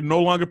 Okay, you're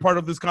no longer part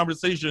of this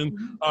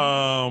conversation. You're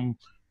on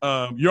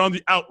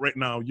the out right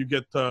now. You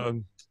get.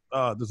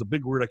 There's a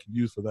big word I could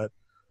use for that.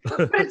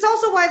 But it's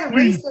also why the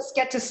racists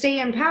get to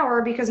stay in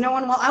power, because no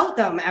one will out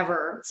them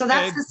ever. So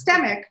that's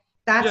systemic.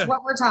 That's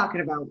what we're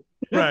talking about.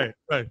 Right.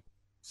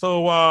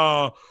 So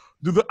I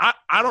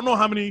don't know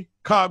how many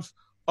cops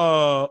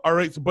are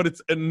right, but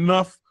it's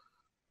enough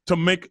to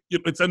make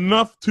it's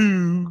enough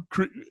to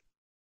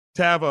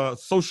have a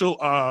social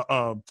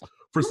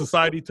for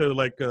society to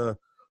like for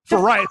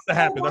riots to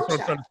happen. That's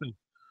what I'm trying to say.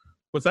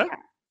 What's that?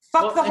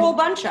 Fuck the whole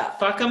bunch up.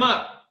 Fuck them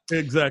up.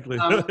 Exactly.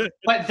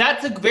 But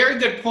that's a very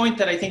good point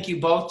that I think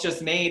you both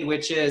just made,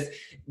 which is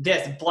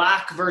this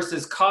black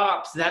versus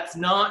cops. That's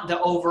not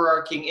the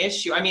overarching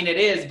issue. I mean, it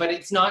is, but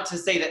it's not to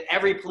say that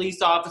every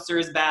police officer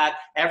is bad,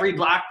 every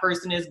black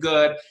person is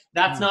good.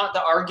 That's not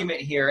the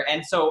argument here.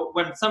 And so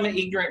when some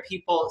ignorant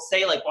people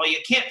say like, well, you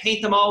can't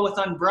paint them all with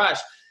unbrush,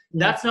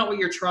 that's not what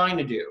you're trying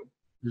to do.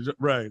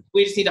 Right.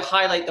 We just need to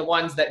highlight the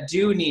ones that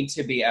do need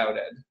to be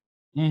outed.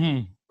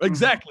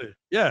 Exactly.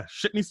 Yeah.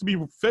 Shit needs to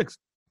be fixed.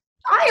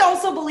 I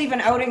also believe in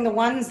outing the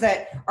ones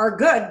that are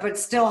good but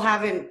still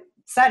haven't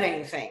said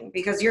anything,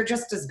 because you're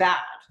just as bad.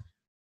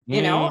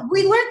 You know,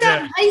 we learned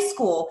that in high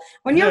school.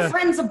 When your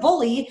friend's a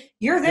bully,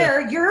 you're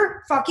there,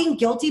 you're fucking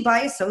guilty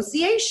by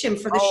association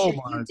for the shit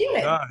you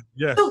did.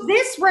 Yes. So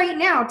this right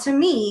now, to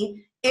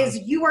me, is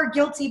you are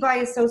guilty by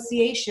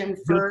association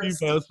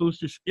first.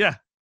 Yeah,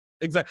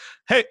 exactly.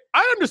 Hey,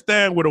 I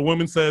understand what a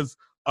woman says,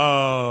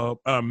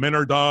 men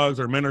are dogs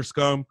or men are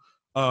scum.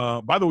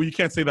 By the way, you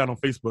can't say that on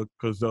Facebook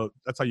because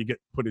that's how you get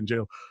put in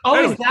jail. Oh,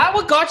 anyway. Is that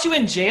what got you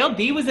in jail?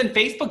 B was in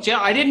Facebook jail.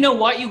 I didn't know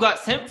what you got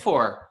sent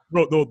for.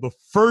 Bro, the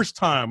first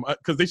time,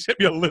 because they sent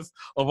me a list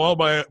of all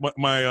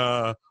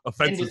my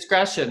offenses.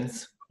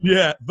 Indiscretions.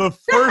 Yeah, the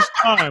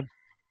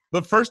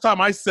first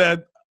time I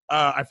said,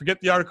 I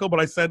forget the article, but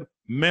I said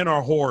men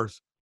are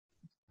whores.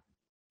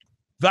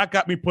 That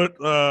got me put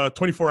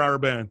 24-hour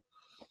ban.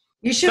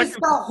 You should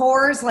spell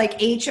whores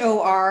like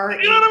HOR.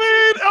 You know what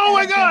I mean? Oh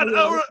my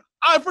God.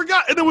 I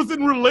forgot, and it was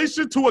in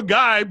relation to a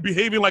guy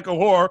behaving like a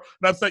whore,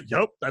 and I said,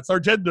 "Yep, that's our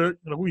gender."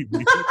 Wow,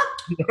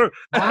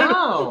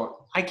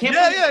 I can't.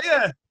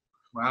 Yeah.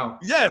 Wow.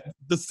 Yeah,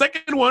 the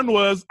second one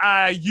was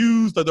I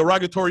used a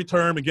derogatory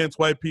term against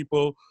white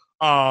people.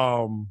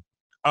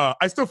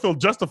 I still feel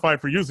justified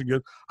for using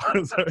it,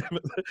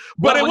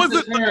 but it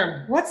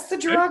wasn't. What's the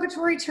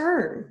derogatory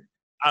term?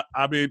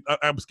 I mean,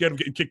 I'm scared of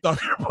getting kicked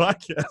off your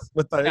podcast.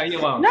 But no,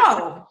 you won't.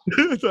 No.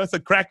 That's a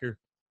cracker.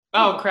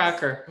 Oh,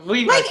 cracker.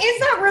 Is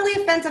that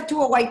really offensive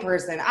to a white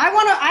person?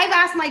 I've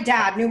asked my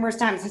dad numerous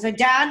times. I said,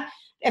 Dad,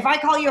 if I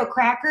call you a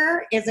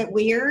cracker, is it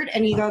weird?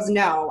 And he goes,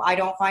 no, I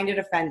don't find it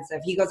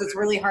offensive. He goes, it's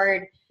really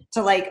hard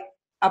to like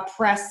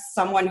oppress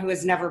someone who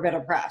has never been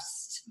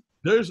oppressed.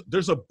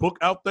 There's a book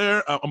out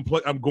there.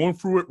 I'm going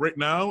through it right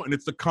now, and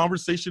it's the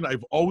conversation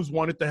I've always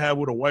wanted to have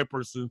with a white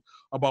person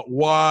about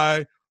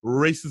why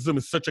racism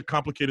is such a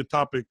complicated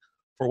topic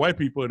for white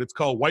people, and it's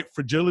called White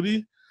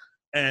Fragility.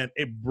 And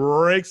it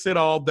breaks it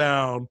all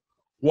down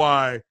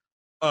why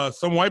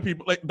some white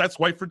people, like that's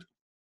a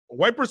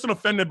white person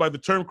offended by the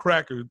term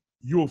cracker,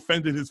 you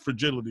offended his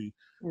fragility.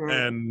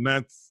 And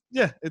that's,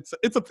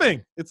 it's a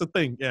thing. It's a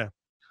thing, yeah.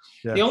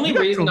 The only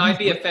reason I'd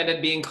be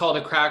offended being called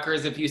a cracker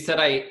is if you said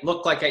I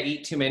look like I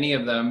eat too many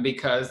of them,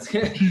 because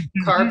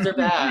carbs are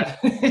bad.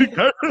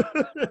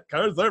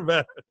 Carbs are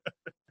bad.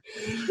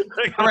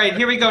 All right,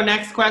 here we go.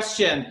 Next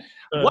question.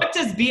 What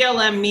does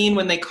BLM mean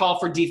when they call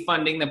for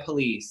defunding the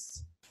police?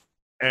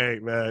 Hey,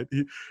 man.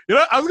 You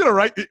know, I was going to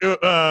write,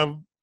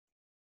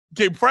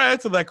 okay, prior to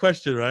answer that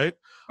question, right?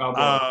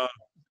 Oh,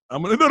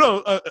 I'm going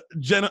to,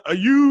 Jenna, are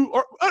you,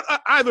 or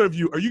either of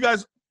you, are you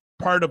guys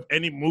part of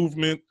any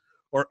movement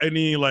or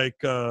any, like,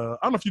 I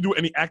don't know if you do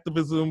any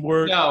activism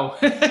work? No.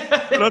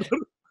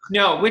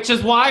 No, which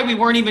is why we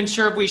weren't even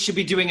sure if we should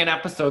be doing an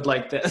episode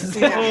like this.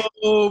 Yeah.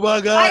 Oh, my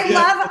God.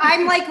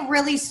 I'm like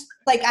really,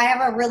 like, I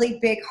have a really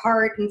big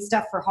heart and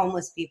stuff for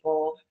homeless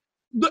people.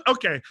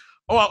 Okay.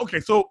 Oh, okay.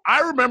 So I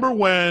remember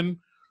when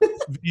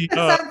the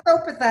sounds so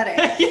pathetic.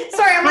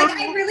 Sorry, I'm like,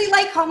 I really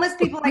like homeless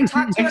people. I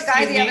talked to a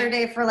guy the other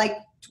day for like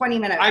 20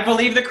 minutes. I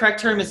believe the correct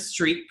term is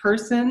street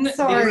person.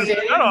 Sorry.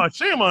 Oh,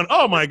 shame on.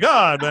 Oh my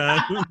God,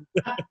 man.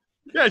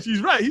 Yeah, she's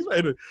right. He's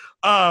right.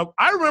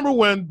 I remember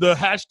when the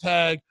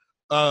hashtag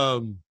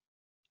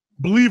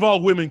Believe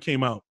All Women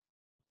came out.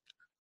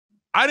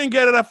 I didn't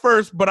get it at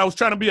first, but I was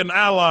trying to be an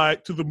ally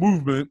to the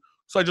movement,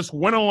 so I just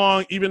went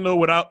along, even though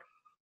without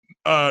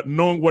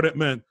knowing what it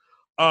meant.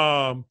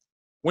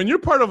 When you're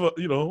part of a,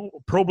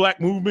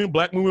 pro-black movement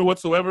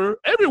whatsoever,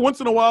 every once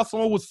in a while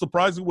someone would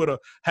surprise you with a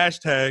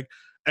hashtag,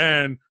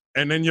 and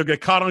then you'll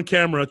get caught on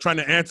camera trying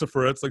to answer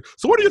for it. It's like,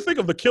 so what do you think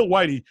of the Kill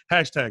Whitey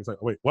hashtag? It's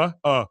like, wait, what?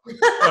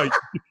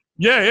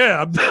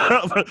 Yeah.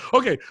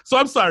 Okay, so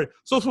I'm sorry.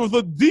 So for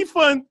the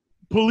defund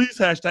police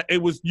hashtag, it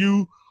was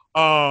you.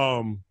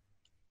 I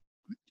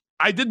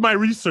did my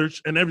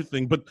research and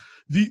everything, but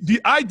the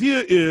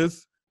idea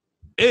is,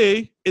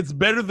 it's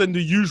better than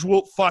the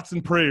usual thoughts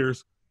and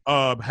prayers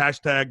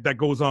hashtag that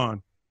goes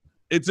on.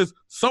 It's just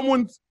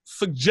someone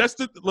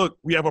suggested, look,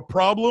 we have a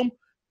problem.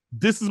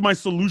 This is my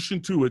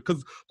solution to it,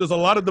 because there's a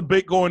lot of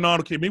debate going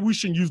on. Okay, maybe we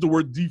shouldn't use the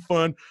word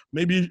defund.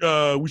 Maybe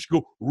we should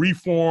go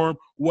reform,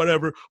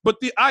 whatever. But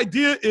the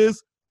idea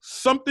is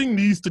something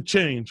needs to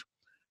change.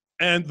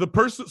 And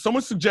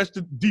someone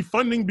suggested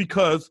defunding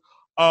because,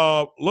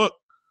 look,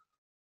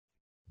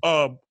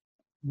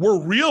 we're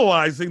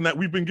realizing that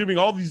we've been giving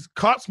all these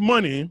cops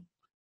money,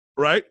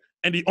 right?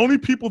 And the only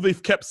people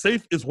they've kept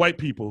safe is white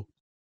people.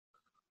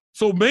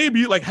 So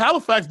maybe like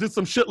Halifax did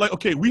some shit like,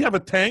 okay, we have a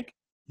tank.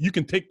 You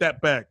can take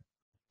that back.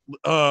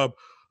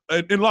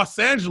 In Los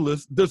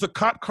Angeles, there's a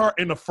cop car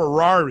in a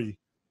Ferrari.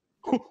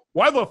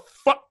 Why the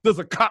fuck does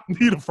a cop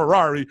need a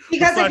Ferrari?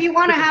 Because if you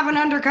want to have an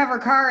undercover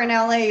car in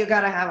LA, you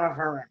got to have a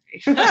Ferrari.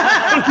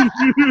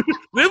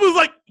 It was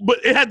like,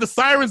 but it had the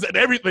sirens and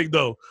everything,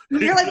 though.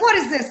 You're like, what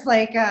is this?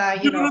 Like,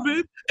 you know what I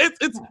mean?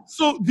 It's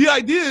so the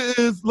idea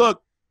is,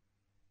 look,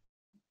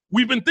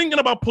 we've been thinking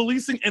about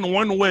policing in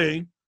one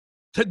way.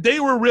 Today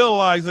we're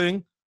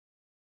realizing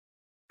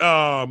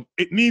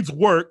it needs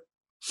work.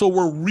 So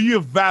we're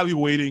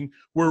reevaluating,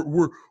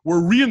 we're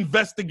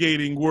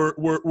reinvestigating,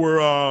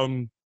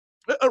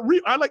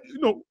 I like,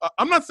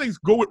 I'm not saying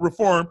go with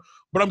reform,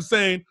 but I'm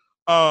saying,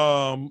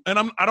 and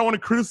I don't want to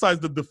criticize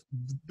the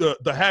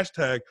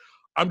hashtag.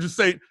 I'm just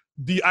saying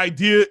the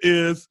idea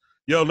is,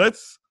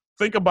 let's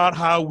think about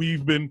how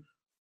we've been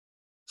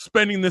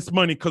spending this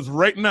money, because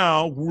right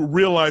now we're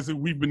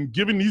realizing we've been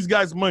giving these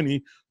guys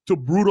money to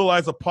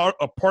brutalize a part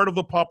of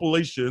the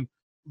population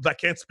that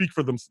can't speak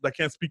for them, that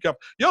can't speak up.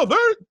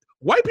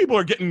 White people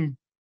are getting,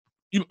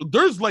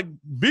 there's like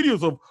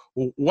videos of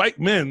white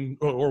men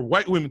or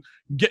white women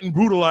getting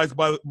brutalized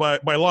by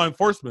law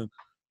enforcement.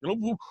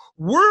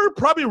 We're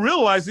probably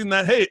realizing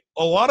that, hey,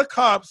 a lot of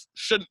cops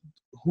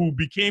who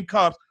became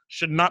cops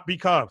should not be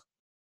cops.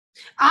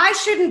 I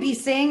shouldn't be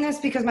saying this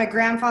because my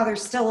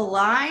grandfather's still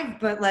alive,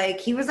 but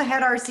like he was a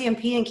head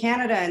RCMP in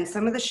Canada, and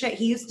some of the shit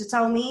he used to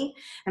tell me,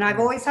 and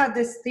I've always had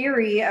this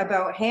theory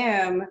about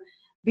him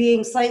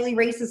being slightly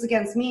racist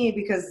against me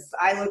because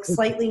I look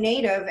slightly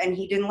native and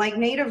he didn't like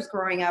natives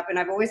growing up. And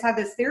I've always had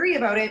this theory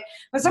about it.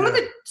 But some of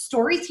the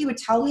stories he would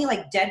tell me,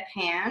 like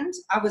deadpanned,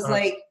 I was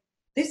like,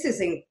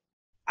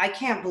 I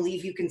can't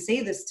believe you can say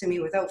this to me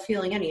without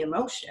feeling any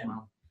emotion.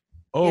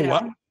 Oh,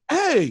 wow.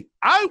 Hey,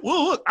 I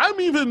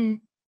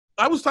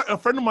was talking, a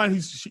friend of mine,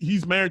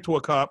 he's married to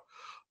a cop,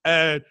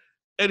 and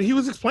he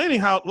was explaining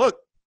how, look,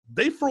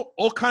 they throw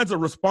all kinds of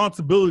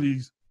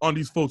responsibilities on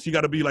these folks. You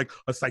got to be like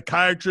a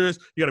psychiatrist,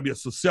 you got to be a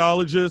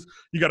sociologist,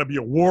 you got to be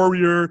a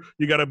warrior,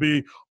 you got to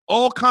be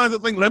all kinds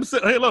of things. Let me say,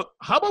 hey, look,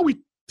 how about we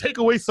take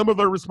away some of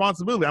their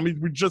responsibility? I mean,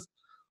 we just,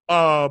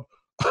 I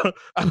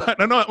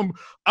know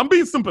I'm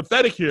being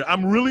sympathetic here.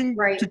 I'm willing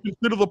to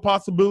consider the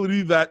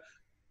possibility that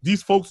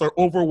these folks are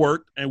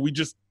overworked and we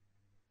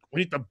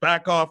need to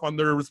back off on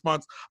their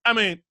response. I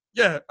mean,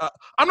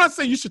 I'm not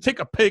saying you should take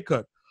a pay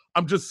cut.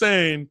 I'm just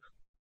saying,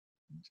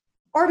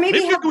 or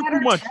maybe have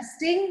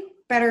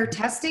better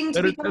testing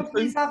to become a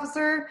police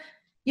officer,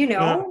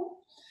 Well,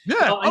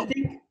 I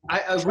think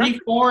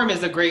reform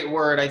is a great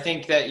word. I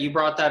think that you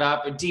brought that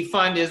up.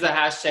 Defund is the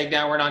hashtag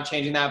now. We're not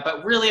changing that.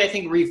 But really, I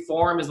think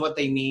reform is what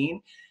they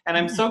mean. And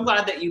I'm so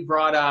glad that you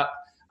brought up,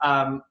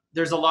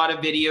 there's a lot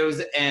of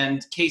videos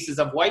and cases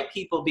of white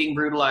people being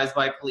brutalized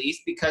by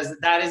police, because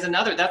that's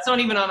not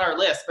even on our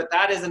list, but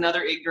that is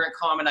another ignorant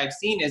comment I've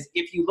seen is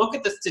if you look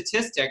at the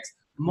statistics,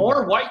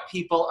 more white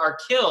people are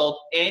killed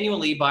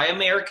annually by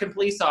American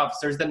police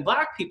officers than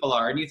black people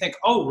are. And you think,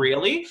 oh,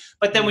 really?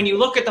 But then when you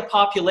look at the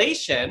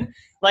population,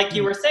 like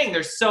you were saying,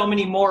 there's so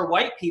many more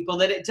white people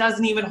that it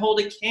doesn't even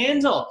hold a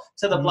candle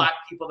to the black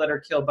people that are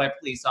killed by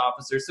police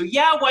officers. So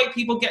yeah, white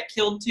people get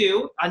killed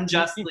too,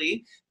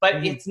 unjustly,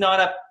 but it's not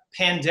a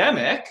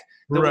pandemic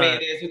the way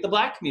it is with the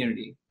black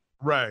community.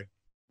 Right.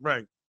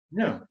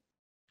 Yeah.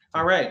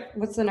 All right.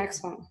 What's the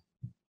next one?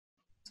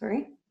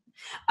 Sorry.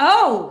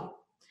 Oh,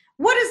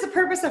 what is the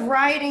purpose of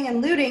rioting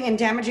and looting and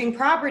damaging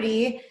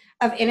property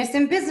of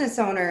innocent business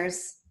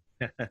owners?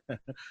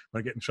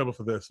 I get in trouble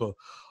for this. So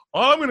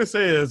all I'm going to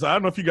say is, I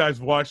don't know if you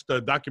guys watched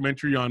the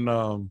documentary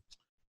on,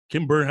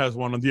 Kim Byrne has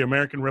one on the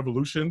American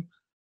Revolution.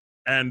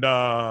 And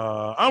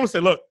I want to say,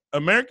 look,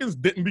 Americans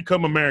didn't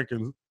become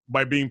Americans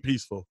by being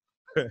peaceful.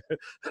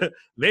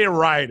 They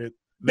rioted.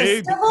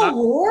 The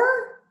Civil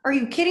War? Are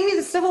you kidding me?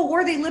 The Civil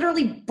War, they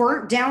literally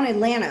burnt down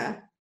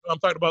Atlanta. I'm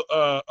talking about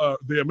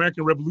the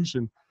American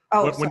Revolution.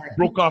 Oh, when it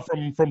broke off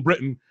from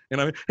Britain. And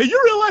hey, you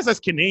realize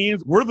as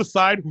Canadians, we're the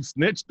side who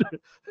snitched.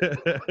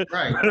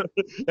 Right.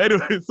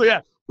 Anyway, so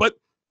yeah. But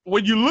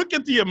when you look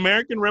at the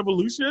American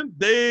Revolution,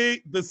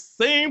 the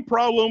same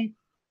problem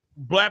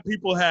black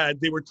people had.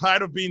 They were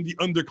tired of being the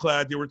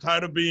underclass. They were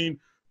tired of being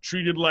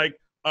treated like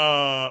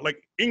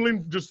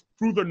England just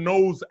threw their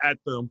nose at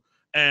them.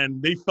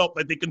 and they felt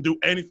that they can do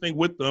anything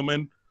with them.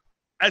 And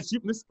as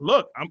you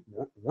look,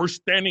 we're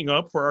standing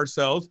up for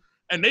ourselves,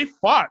 and they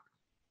fought,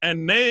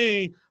 and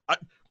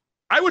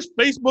I wish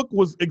Facebook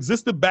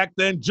existed back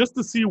then just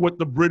to see what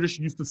the British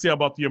used to say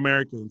about the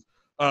Americans,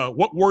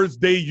 what words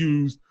they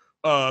used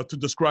to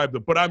describe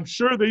them. But I'm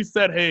sure they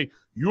said, hey,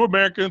 you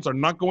Americans are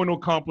not going to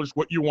accomplish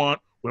what you want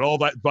with all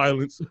that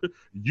violence.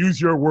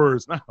 Use your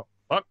words. Now,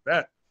 fuck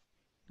that.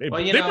 They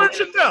burn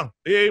shit down.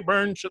 They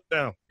burn shit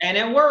down. And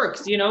it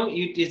works.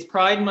 It's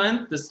Pride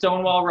Month, the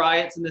Stonewall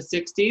riots in the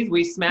 60s.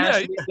 We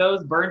smashed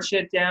those, burned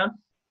shit down.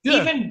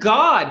 Yeah. Even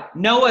God,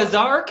 Noah's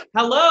Ark,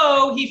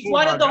 hello, he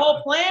flooded the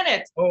whole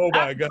planet. Oh,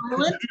 my God.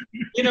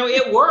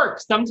 It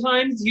works.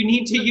 Sometimes you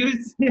need to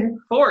use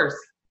force.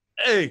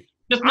 Hey.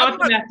 Just not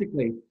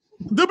domestically.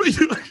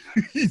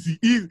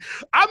 Easy.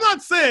 I'm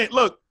not saying,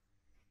 look,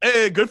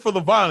 hey, good for the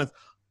violence.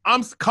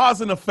 I'm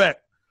cause and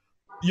effect.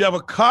 You have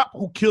a cop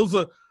who kills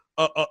a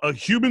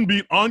human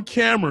being on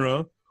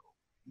camera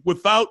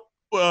without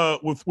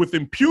with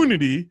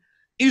impunity.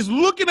 He's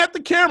looking at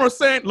the camera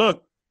saying,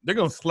 look, they're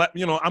gonna slap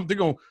they're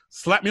gonna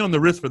slap me on the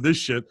wrist for this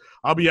shit.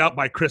 I'll be out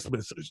by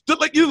Christmas.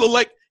 Just like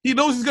he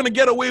knows he's gonna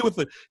get away with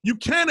it. You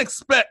can't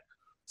expect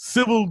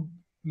civil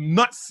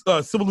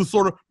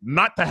disorder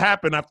not to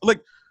happen after,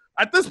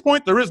 at this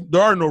point there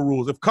are no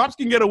rules. If cops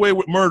can get away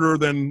with murder,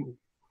 then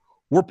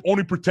we're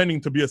only pretending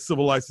to be a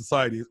civilized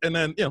society. And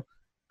then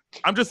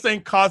I'm just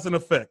saying cause and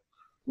effect.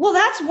 Well,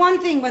 that's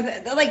one thing with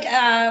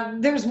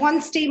there's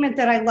one statement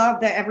that I love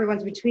that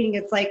everyone's been tweeting.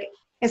 It's like,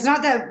 it's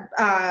not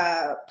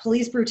that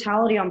police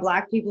brutality on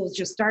Black people has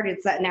just started.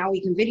 It's that now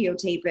we can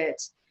videotape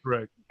it.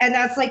 Right. And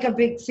that's like a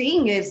big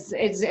thing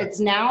it's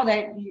now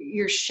that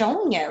you're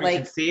showing it. You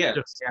can see it.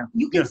 Yeah.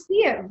 You can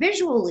see it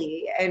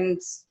visually. And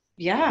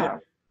yeah.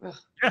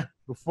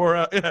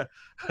 Before it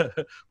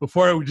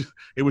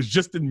was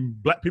just in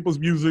Black people's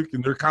music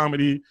and their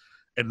comedy,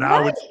 and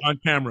now it's on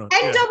camera.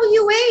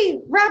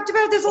 NWA rapped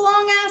about this a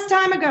long ass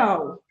time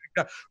ago.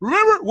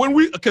 Remember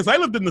when because I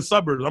lived in the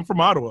suburbs. I'm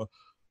from Ottawa.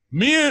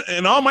 Me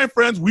and all my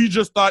friends, we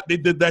just thought they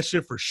did that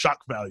shit for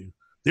shock value.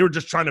 They were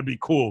just trying to be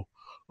cool.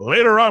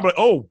 Later on, but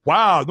oh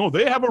wow, no,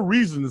 they have a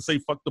reason to say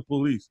fuck the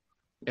police.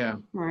 Yeah.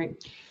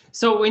 Right.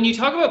 So when you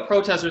talk about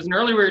protesters, and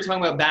earlier we were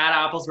talking about bad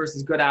apples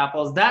versus good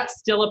apples, that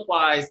still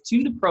applies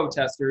to the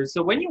protesters.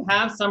 So when you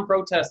have some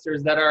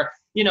protesters that are,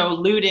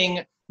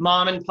 looting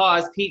mom and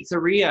pa's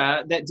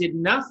pizzeria that did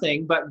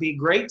nothing but be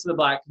great to the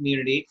Black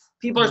community,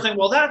 people are saying,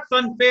 well, that's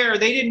unfair.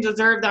 They didn't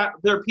deserve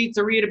their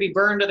pizzeria to be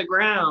burned to the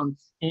ground.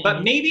 Mm-hmm.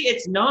 But maybe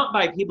it's not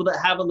by people that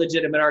have a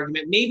legitimate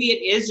argument. Maybe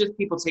it is just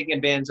people taking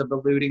advantage of the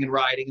looting and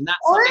rioting, and that's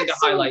something to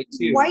highlight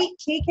too. White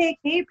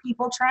KKK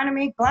people trying to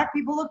make Black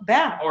people look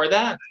bad. Or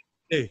that.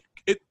 Hey,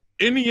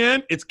 in the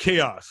end, it's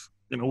chaos.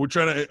 We're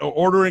trying to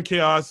order in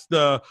chaos.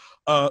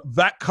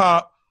 That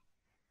cop,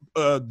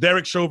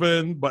 Derek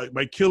Chauvin,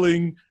 by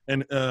killing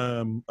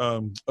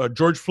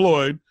George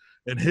Floyd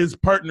and his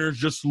partners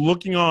just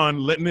looking on,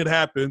 letting it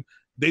happen.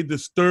 They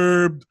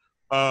disturbed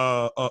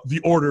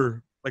the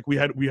order. Like we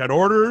had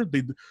order.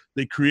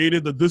 They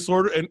created the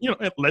disorder, and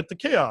it led to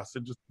chaos.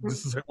 And just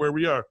this is where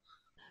we are.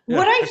 Yeah.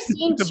 What I've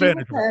seen too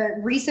with the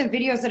recent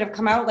videos that have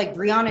come out, like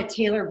Breonna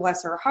Taylor,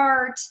 bless her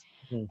heart,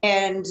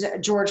 and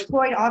George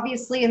Floyd,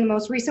 obviously, and the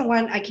most recent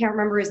one, I can't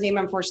remember his name,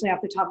 unfortunately,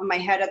 off the top of my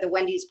head, at the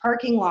Wendy's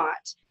parking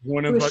lot,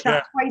 who was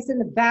shot twice in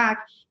the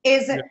back,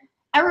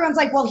 everyone's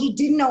like, well, he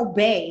didn't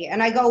obey.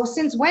 And I go,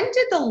 since when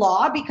did the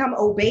law become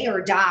obey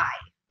or die?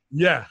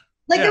 Yeah.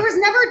 There was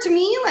never, to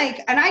me,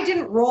 and I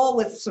didn't roll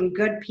with some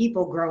good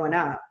people growing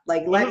up.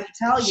 Let me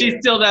tell you. She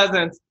still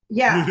doesn't.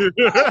 Yeah.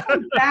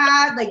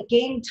 Bad,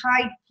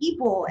 gang-tied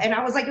people. And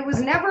I was like, it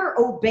was never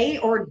obey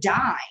or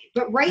die.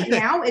 But right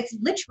now, it's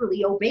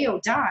literally obey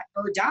or die.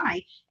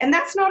 And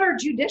that's not our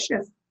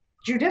judicial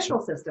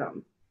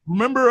system.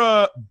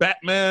 Remember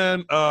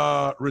Batman,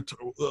 the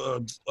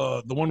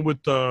one with,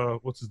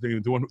 what's his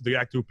name? The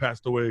actor who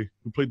passed away,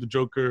 who played the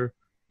Joker.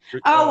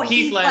 Oh,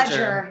 Heath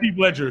Ledger. Heath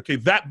Ledger. Okay,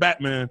 that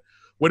Batman,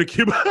 when it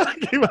came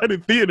out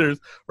in theaters,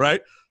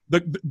 right?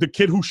 The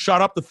kid who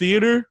shot up the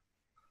theater,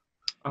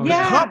 the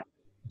cop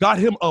got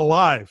him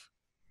alive.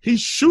 He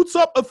shoots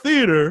up a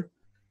theater,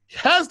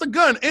 has the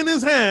gun in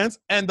his hands,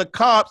 and the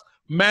cops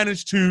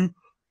managed to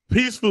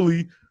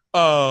peacefully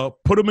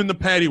put him in the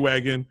paddy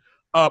wagon.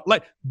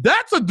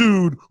 That's a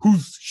dude who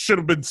should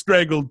have been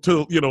strangled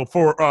for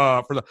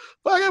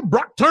the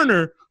Brock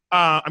Turner.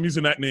 I'm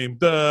using that name.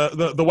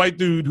 The white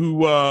dude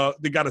who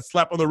they got a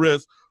slap on the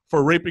wrist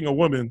for raping a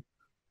woman.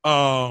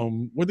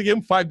 Would they give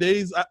him 5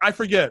 days? I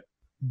forget.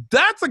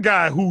 That's a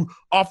guy who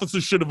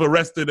officers should have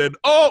arrested, and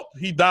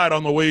he died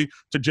on the way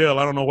to jail.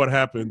 I don't know what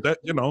happened. But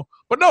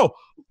no,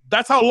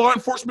 that's how law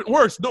enforcement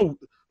works. No,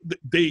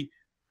 they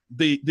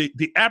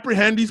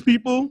apprehend these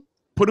people,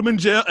 put them in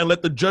jail, and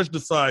let the judge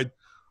decide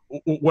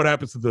what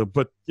happens to them.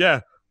 But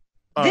yeah.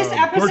 This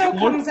episode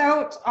comes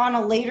out on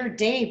a later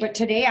day, but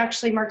today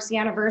actually marks the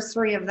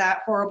anniversary of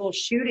that horrible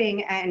shooting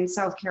in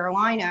South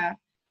Carolina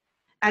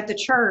at the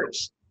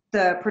church.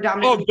 The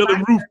predominantly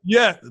the roof.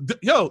 Yeah.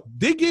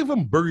 They gave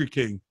him Burger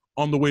King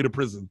on the way to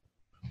prison.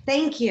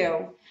 Thank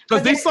you.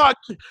 Because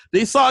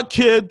they saw a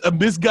kid, a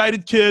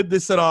misguided kid. They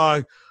said,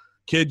 "Oh,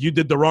 kid, you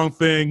did the wrong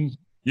thing.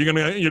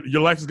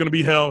 Your life is gonna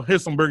be hell.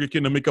 Here's some Burger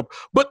King to make up."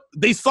 But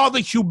they saw the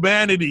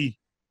humanity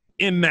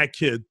in that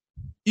kid,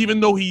 even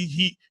though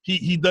he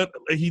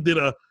did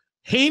a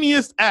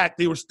heinous act.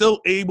 They were still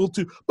able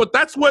to. But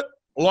that's what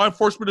law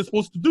enforcement is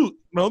supposed to do.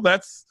 No,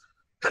 that's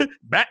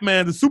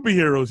Batman, the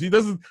superheroes. He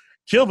doesn't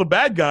kill the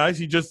bad guys.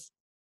 He just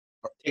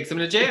takes them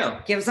to jail.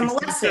 Gives them a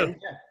lesson.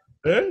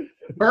 Yeah.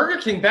 Burger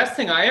King, best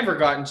thing I ever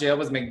got in jail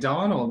was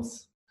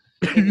McDonald's.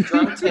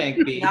 Drunk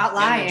tank beat. Not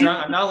lying.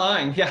 I'm not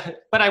lying. Yeah,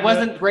 but I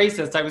wasn't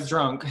racist. I was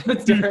drunk.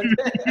 It's different.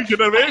 You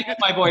know what I mean?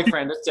 My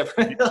boyfriend. It's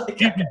different.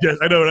 Yes,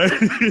 I know, right?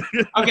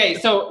 Okay,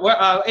 so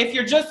if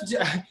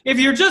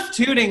you're just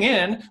tuning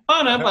in,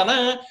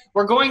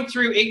 we're going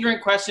through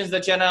ignorant questions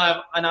that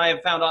Jenna and I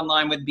have found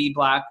online with B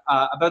Black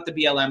about the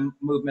BLM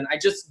movement. I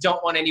just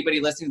don't want anybody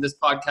listening to this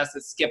podcast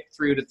that skipped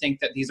through to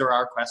think that these are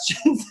our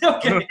questions.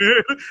 Okay.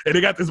 And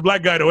they got this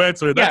black guy to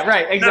answer it. Yeah,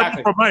 right.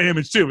 Exactly. From my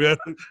image too, yeah.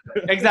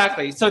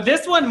 Exactly. So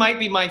this one might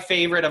be my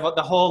favorite of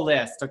the whole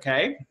list,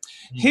 okay?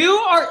 Who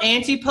are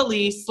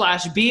anti-police /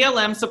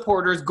 BLM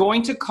supporters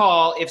going to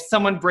call if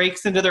someone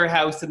breaks into their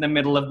house in the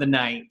middle of the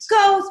night?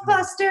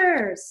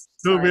 Ghostbusters!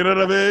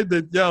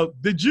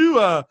 Did you,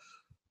 I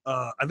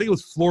think it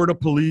was Florida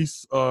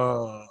police.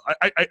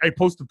 I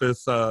posted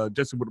this.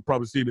 Jesse would have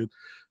probably seen it.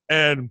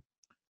 And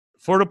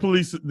Florida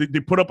police, they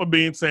put up a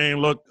meme saying,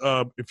 look,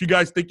 if you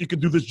guys think you can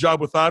do this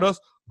job without us,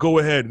 go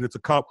ahead. And it's a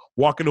cop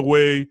walking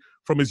away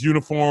from his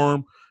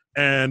uniform.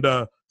 And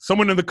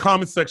someone in the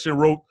comment section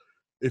wrote,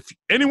 if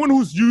anyone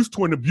who's used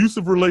to an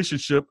abusive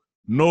relationship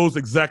knows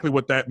exactly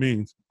what that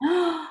means.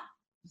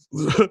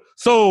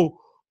 So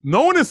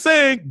no one is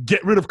saying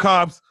get rid of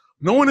cops.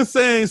 No one is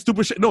saying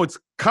stupid shit. No, it's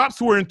cops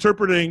who are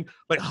interpreting,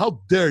 like,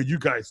 how dare you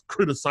guys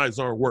criticize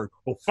our work?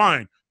 Well,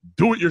 fine.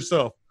 Do it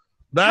yourself.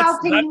 How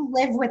can you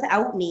live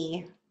without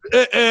me?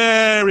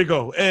 There we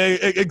go.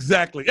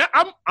 Exactly. Yeah,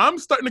 I'm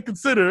starting to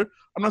consider,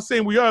 I'm not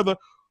saying we are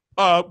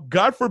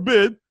God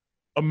forbid,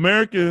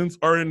 Americans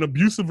are in an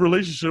abusive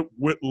relationship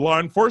with law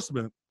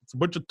enforcement. It's a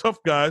bunch of tough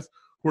guys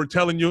who are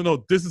telling you,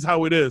 no, this is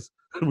how it is.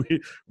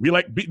 We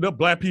like beating up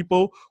black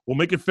people. We'll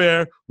make it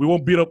fair. We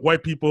won't beat up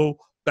white people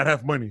that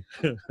have money.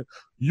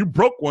 You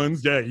broke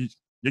ones, yeah,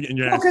 you're getting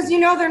your ass. Because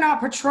they're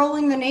not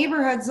patrolling the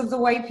neighborhoods of the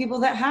white people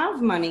that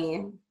have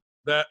money.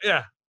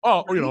 Yeah.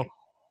 Oh,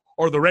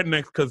 or the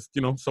rednecks, because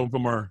some of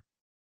them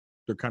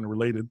they're kind of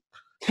related.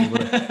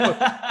 But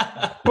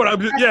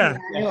yeah.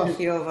 I know a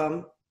few of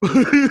them.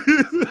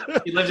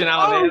 He lived in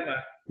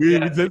Alabama. We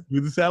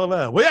just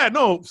Alabama. Well, yeah,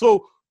 no. So,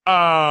 who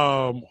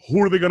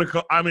are they gonna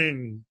call? I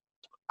mean,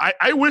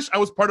 I wish I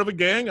was part of a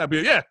gang. I'd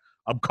be,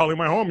 I'm calling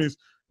my homies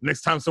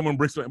next time someone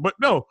breaks me. But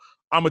no,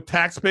 I'm a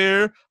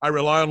taxpayer. I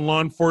rely on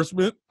law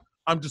enforcement.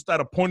 I'm just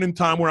at a point in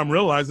time where I'm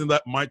realizing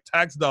that my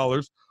tax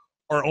dollars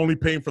are only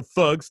paying for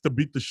thugs to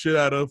beat the shit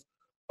out of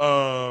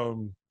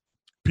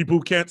people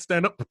who can't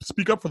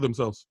speak up for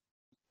themselves.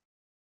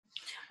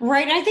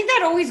 Right. And I think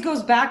that always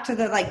goes back to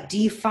the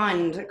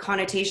defund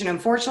connotation.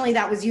 Unfortunately,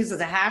 that was used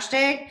as a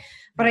hashtag,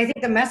 but I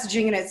think the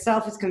messaging in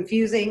itself is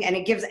confusing and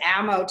it gives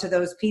ammo to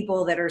those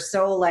people that are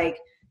so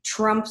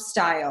Trump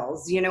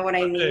styles. You know what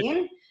I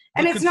mean?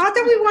 And it's not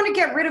that we want to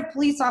get rid of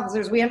police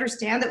officers. We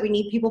understand that we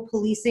need people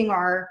policing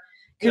our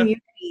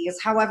communities. Yeah.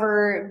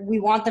 However, we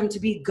want them to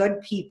be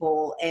good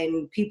people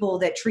and people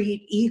that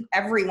treat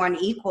everyone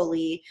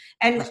equally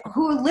and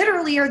who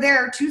literally are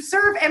there to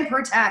serve and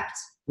protect.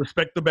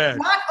 Respect the badge.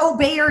 Not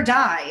obey or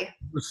die.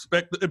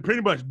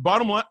 Pretty much.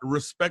 Bottom line,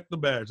 respect the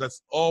badge.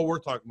 That's all we're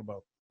talking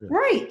about. Yeah.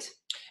 Right.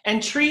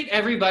 And treat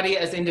everybody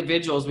as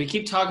individuals. We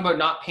keep talking about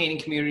not painting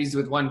communities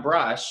with one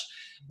brush,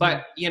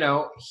 but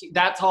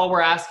that's all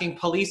we're asking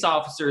police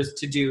officers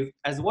to do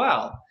as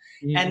well.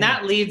 Mm-hmm. And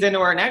that leads into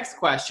our next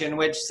question,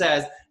 which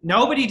says,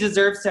 nobody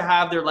deserves to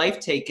have their life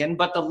taken,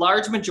 but the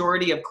large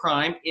majority of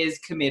crime is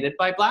committed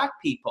by Black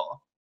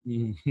people.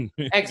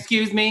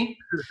 Excuse me?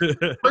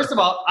 First of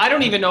all, I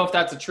don't even know if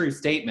that's a true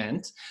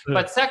statement.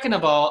 But second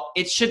of all,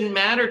 it shouldn't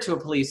matter to a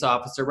police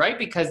officer, right?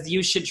 Because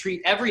you should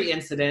treat every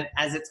incident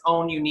as its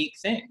own unique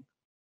thing.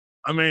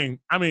 I mean,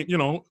 I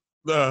don't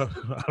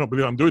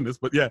believe I'm doing this,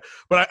 but yeah.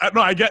 But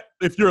I get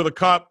if you're the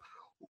cop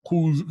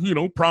who's,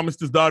 promised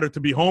his daughter to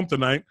be home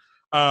tonight,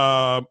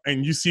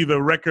 and you see the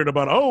record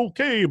about,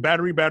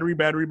 battery.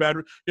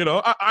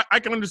 I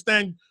can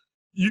understand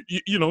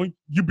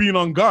you being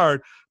on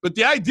guard. But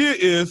the idea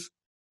is,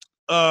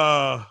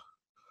 how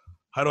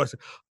do I say?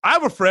 I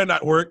have a friend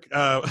at work.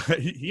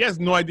 He has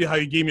no idea how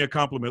he gave me a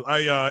compliment.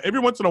 Every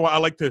once in a while, I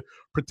like to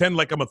pretend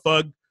like I'm a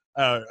thug,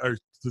 or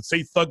to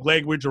say thug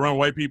language around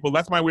white people.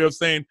 That's my way of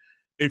saying,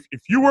 if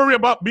you worry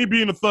about me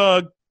being a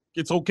thug,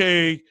 it's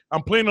okay.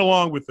 I'm playing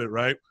along with it,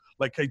 right?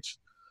 Like,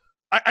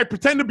 I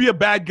pretend to be a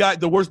bad guy,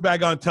 the worst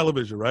bad guy on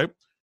television, right?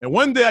 And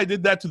one day I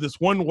did that to this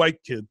one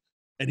white kid,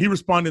 and he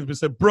responded and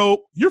said, "Bro,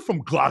 you're from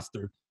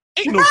Gloucester.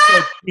 Ain't no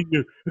thug in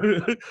you."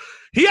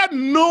 He had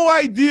no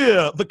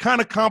idea the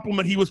kind of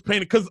compliment he was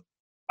paying, because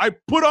I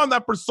put on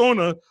that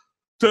persona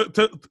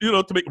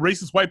to make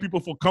racist white people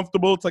feel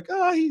comfortable. It's like,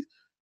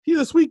 he's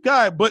a sweet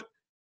guy, but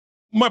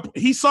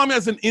he saw me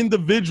as an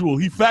individual.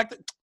 He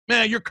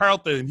man, you're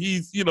Carlton.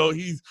 He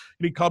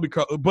called me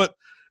Carlton, but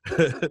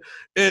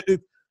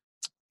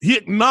he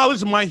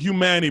acknowledged my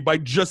humanity by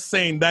just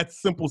saying that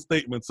simple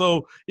statement.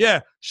 So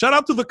yeah, shout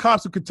out to the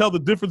cops who could tell the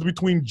difference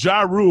between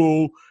Ja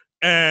Rule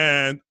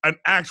and an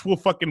actual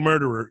fucking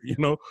murderer,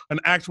 an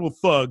actual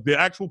thug, the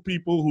actual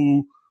people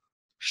who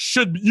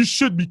you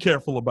should be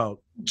careful about.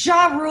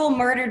 Ja Rule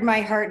murdered my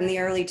heart in the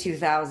early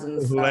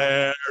 2000s.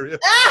 Hilarious.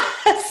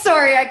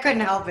 Sorry, I couldn't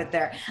help it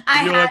there. I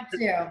had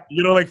to.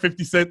 You know, like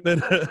 50 Cent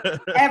then?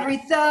 Every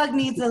thug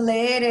needs a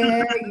lady,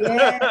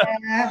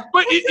 yeah.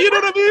 But you know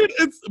what I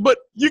mean? But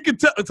you can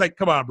tell, it's like,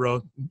 come on,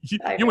 bro.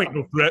 You ain't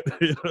no threat.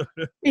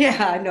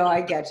 Yeah, no,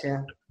 I get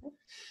you.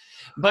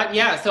 But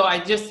yeah, so I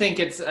just think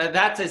it's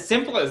that's as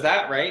simple as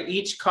that, right?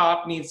 Each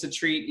cop needs to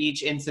treat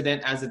each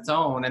incident as its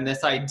own. And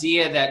this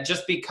idea that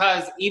just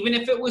because, even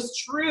if it was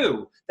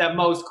true that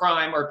most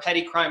crime or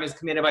petty crime is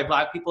committed by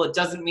Black people, it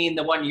doesn't mean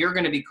the one you're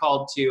going to be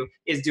called to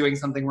is doing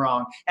something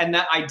wrong. And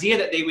that idea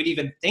that they would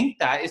even think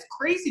that is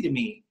crazy to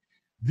me.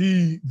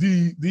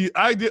 The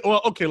idea,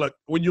 well, okay, look,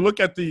 when you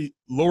look at the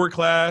lower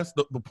class,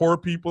 the poor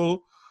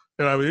people,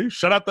 I mean,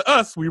 shout out to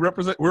us.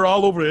 We're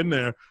all over in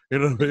there. You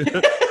know what I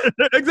mean?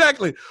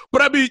 Exactly.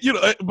 But I mean,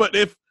 but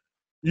if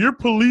you're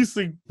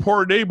policing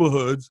poor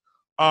neighborhoods,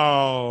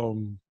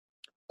 and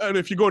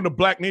if you go into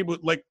Black neighborhood,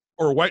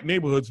 or white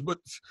neighborhoods, but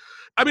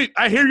I mean,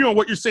 I hear you on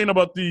what you're saying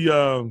about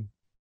the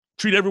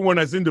treat everyone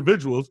as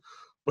individuals,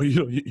 but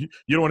you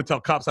don't want to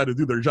tell cops how to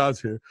do their jobs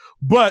here.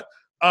 But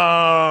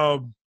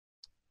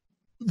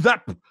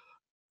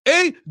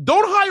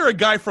don't hire a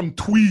guy from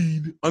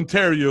Tweed,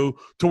 Ontario,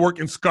 to work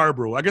in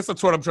Scarborough. I guess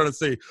that's what I'm trying to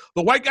say.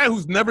 The white guy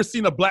who's never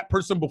seen a Black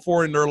person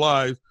before in their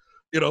lives,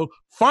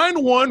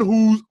 find one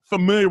who's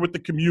familiar with the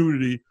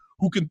community,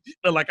 who can,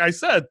 like I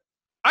said,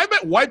 I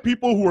met white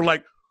people who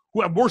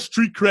have more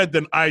street cred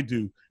than I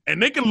do.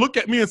 And they can look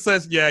at me and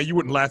says, yeah, you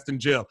wouldn't last in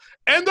jail.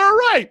 And they're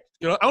right.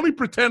 I only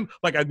pretend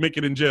like I'd make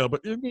it in jail,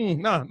 but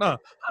nah.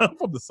 I'm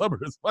from the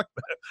suburbs. Fuck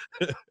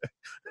that.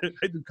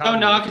 Don't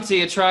knock it till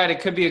you try it.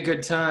 It could be a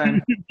good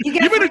time. You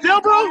been to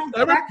jail, bro?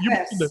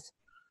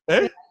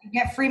 You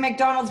get free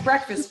McDonald's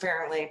breakfast,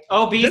 apparently.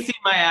 Oh, BC,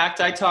 my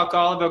act. I talk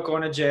all about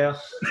going to jail.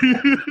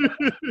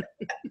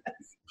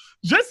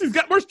 Jesse's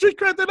got more street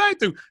cred than I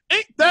do.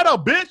 Ain't that a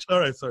bitch? All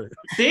right, sorry.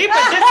 See,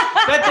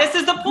 but this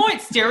is the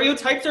point.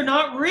 Stereotypes are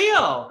not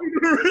real.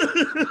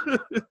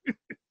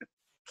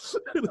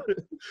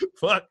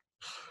 Fuck.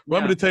 Well,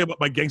 I'm going to tell you about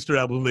my gangster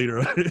album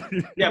later.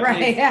 Yeah,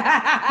 right.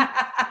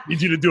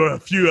 Need you to do a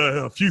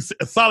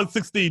solid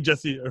 16,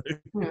 Jesse.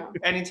 Yeah.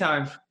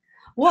 Anytime.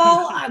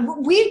 Well,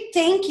 we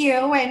thank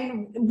you,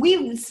 and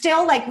we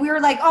still we were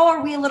like, oh,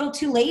 are we a little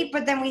too late?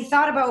 But then we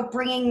thought about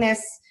bringing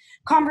this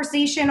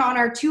conversation on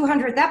our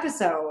 200th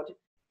episode.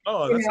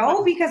 Oh, that's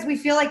nice. Because we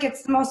feel like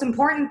it's the most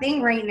important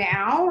thing right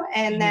now,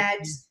 and that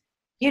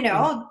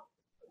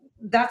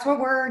that's what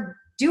we're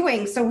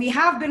doing. So we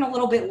have been a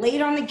little bit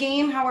late on the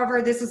game.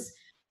 However, this is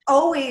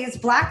always,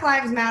 Black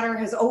Lives Matter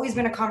has always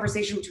been a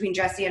conversation between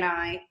Jesse and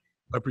I.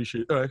 I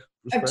appreciate it. All right.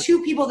 Of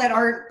two people that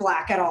aren't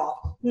Black at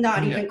all.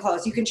 Not even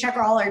close. You can check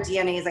all our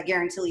DNAs, I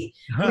guarantee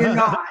we're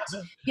not.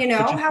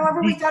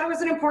 However, we thought it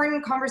was an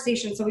important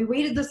conversation. So we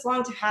waited this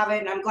long to have it,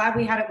 and I'm glad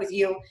we had it with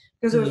you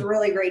because it was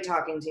really great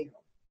talking to you.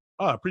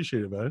 Oh, I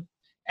appreciate it, man.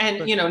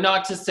 And,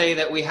 not to say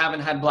that we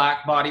haven't had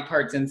Black body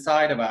parts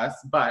inside of us,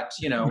 but,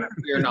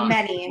 we're not.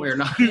 Many. We're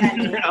not.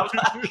 Many. We're not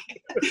Black.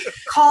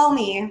 Call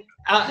me.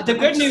 The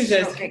good news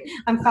is...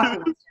 I'm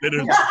fucking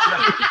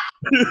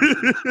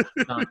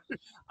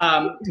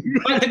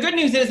but the good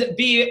news is,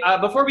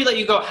 before we let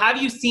you go,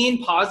 have you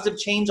seen positive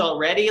change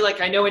already?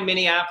 I know in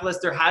Minneapolis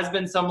there has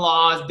been some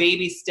laws,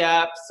 baby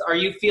steps. Are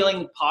you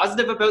feeling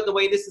positive about the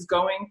way this is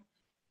going?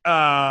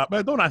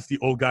 Man, don't ask the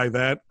old guy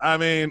that. I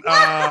mean,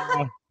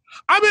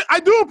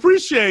 I do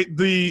appreciate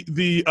the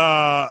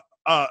I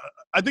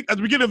think at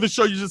the beginning of the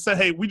show you just said,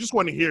 hey, we just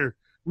want to hear.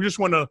 We just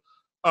want to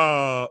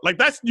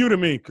that's new to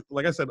me.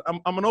 Like I said,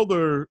 I'm an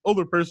older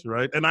person,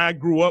 right? And I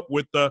grew up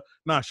with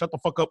shut the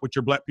fuck up with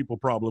your Black people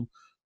problem.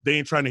 They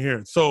ain't trying to hear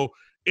it. So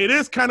it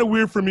is kind of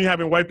weird for me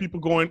having white people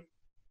going,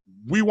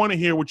 we want to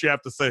hear what you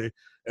have to say.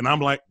 And I'm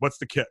like, what's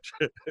the catch?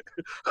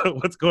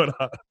 What's going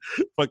on?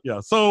 Fuck yeah.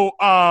 So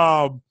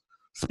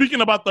speaking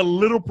about the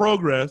little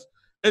progress,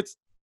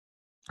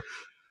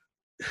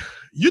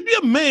 you'd be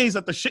amazed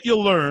at the shit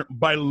you'll learn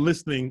by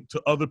listening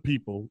to other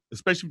people,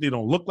 especially if they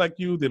don't look like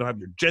you, they don't have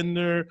your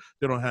gender,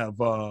 they don't have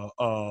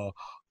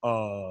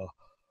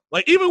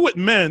even with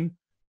men,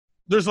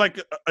 there's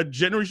a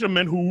generation of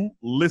men who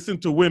listen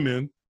to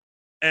women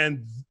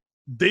and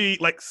they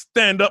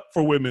stand up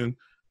for women.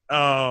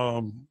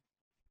 So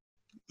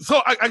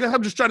I guess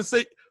I'm just trying to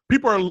say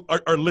people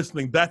are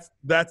listening. That's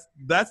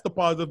the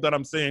positive that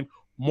I'm saying.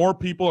 More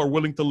people are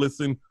willing to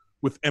listen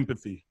with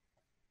empathy.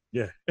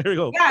 Yeah, there we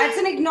go. Yeah, it's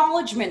an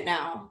acknowledgement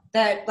now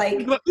that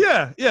like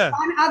yeah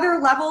on other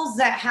levels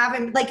that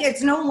haven't like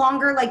it's no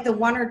longer like the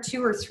 1 or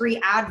 2 or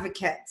 3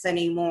 advocates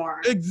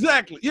anymore.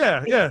 Exactly.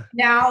 Yeah.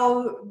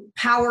 Now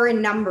power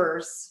in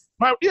numbers.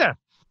 Yeah.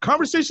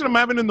 Conversation I'm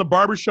having in the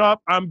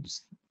barbershop, I'm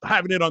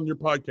having it on your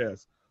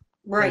podcast.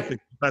 Right. I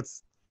think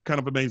that's kind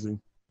of amazing.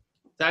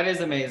 That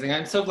is amazing.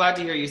 I'm so glad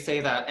to hear you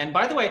say that. And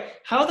by the way,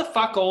 how the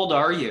fuck old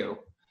are you?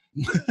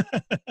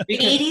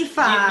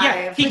 85.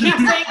 Yeah, he keeps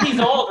saying he's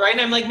old, right?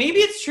 And I'm like, maybe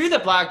it's true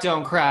that black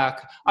don't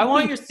crack. I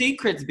want your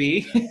secrets,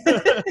 B.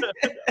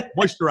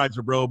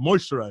 Moisturizer, bro.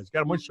 Moisturize.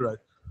 Gotta moisturize.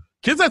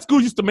 Kids at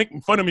school used to make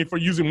fun of me for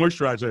using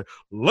moisturizer.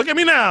 Look at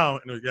me now.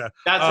 Yeah.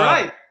 That's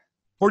right.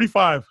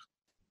 45.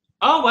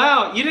 Oh,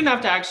 wow. You didn't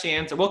have to actually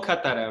answer. We'll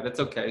cut that out. It's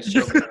okay.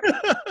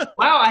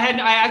 Wow.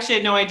 I actually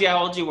had no idea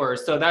how old you were.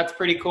 So that's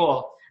pretty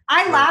cool.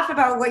 I laugh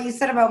about what you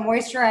said about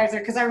moisturizer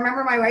because I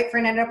remember my white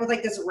friend ended up with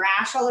like this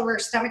rash all over her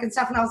stomach and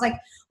stuff. And I was like,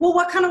 well,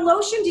 what kind of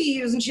lotion do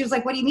you use? And she was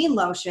like, what do you mean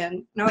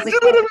lotion? And I was like,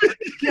 oh,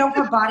 you don't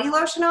put body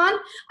lotion on?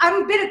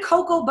 I've been a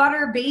cocoa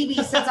butter baby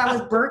since I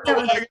was birthed.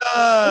 Oh my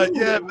God.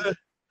 Yeah, man.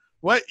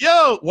 What?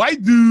 Yo,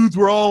 white dudes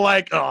were all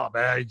like, oh,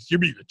 man,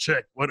 give me the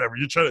check, whatever.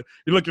 You're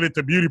looking at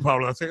the beauty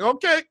parlor. I say,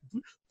 okay,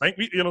 thank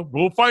me.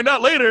 We'll find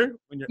out later.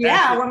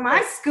 When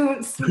my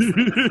scoot's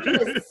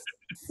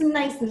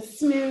nice and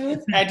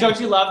smooth. And don't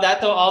you love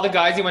that, though? All the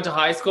guys you went to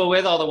high school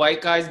with, all the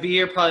white guys be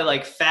here, probably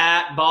like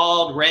fat,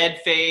 bald, red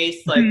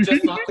face, like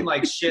just looking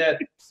like shit.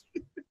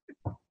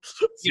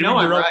 You know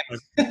I'm right.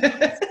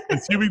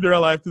 Assuming they're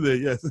alive today,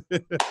 yes.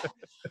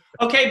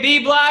 Okay,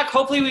 B Black,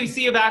 hopefully we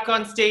see you back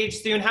on stage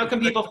soon. How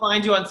can people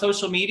find you on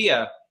social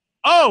media?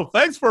 Oh,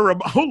 thanks for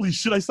holy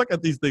shit, I suck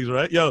at these things,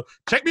 right? Yo,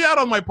 check me out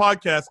on my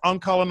podcast,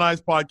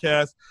 Uncolonized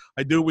Podcast.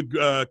 I do it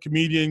with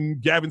comedian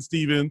Gavin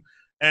Stephen.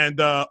 And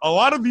a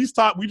lot of these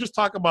we just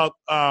talk about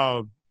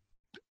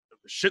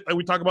shit that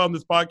we talk about on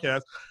this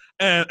podcast.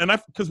 And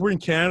because we're in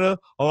Canada,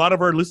 a lot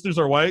of our listeners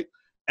are white,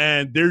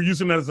 and they're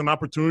using that as an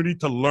opportunity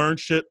to learn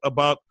shit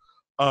about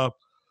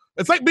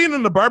it's like being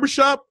in the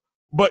barbershop,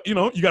 but you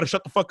got to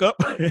shut the fuck up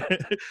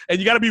and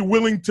you got to be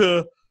willing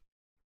to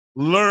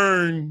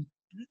learn.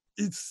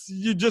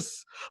 You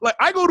just like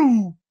I go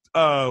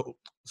to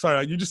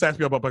sorry, you just asked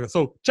me about podcast.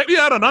 So check me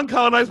out on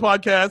Uncolonized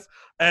Podcast,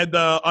 and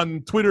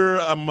on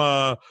Twitter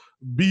I'm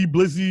B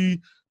Blizzy.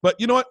 But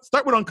you know what?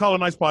 Start with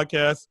Uncolonized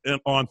Podcast,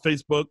 and on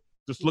Facebook,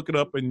 just look it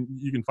up and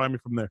you can find me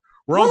from there.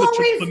 We'll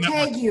always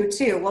tag you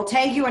too. We'll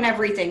tag you in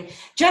everything.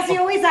 Jesse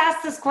always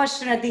asks this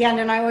question at the end,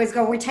 and I always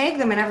go, we tag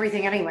them in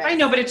everything anyway. I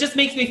know, but it just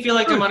makes me feel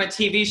like I'm on a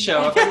TV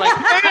show. If I'm like,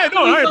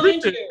 I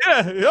appreciate it.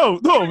 Yeah,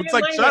 it's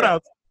like shout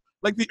outs.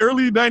 Like the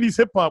early 90s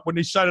hip hop when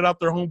they shouted out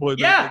their homeboys.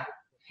 Yeah.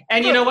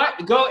 And you know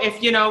what? Go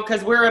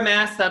because we're a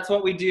mess. That's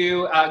what we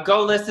do.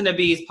 Go listen to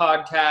B's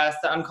podcast,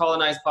 the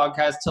Uncolonized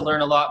Podcast, to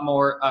learn a lot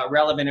more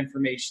relevant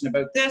information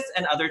about this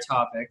and other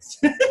topics.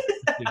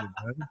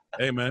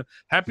 Hey, man.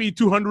 Happy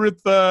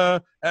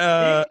 200th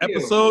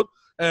episode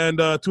and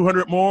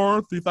 200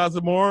 more,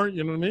 3,000 more.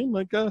 You know what I mean?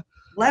 Like,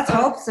 let's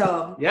hope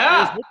so.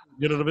 Yeah.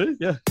 You know what I mean?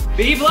 Yeah.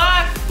 Be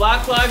Black.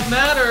 Black Lives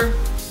Matter.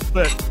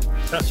 Cheers.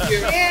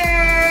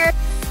 Cheers.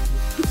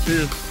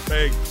 Cheers.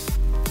 Thanks.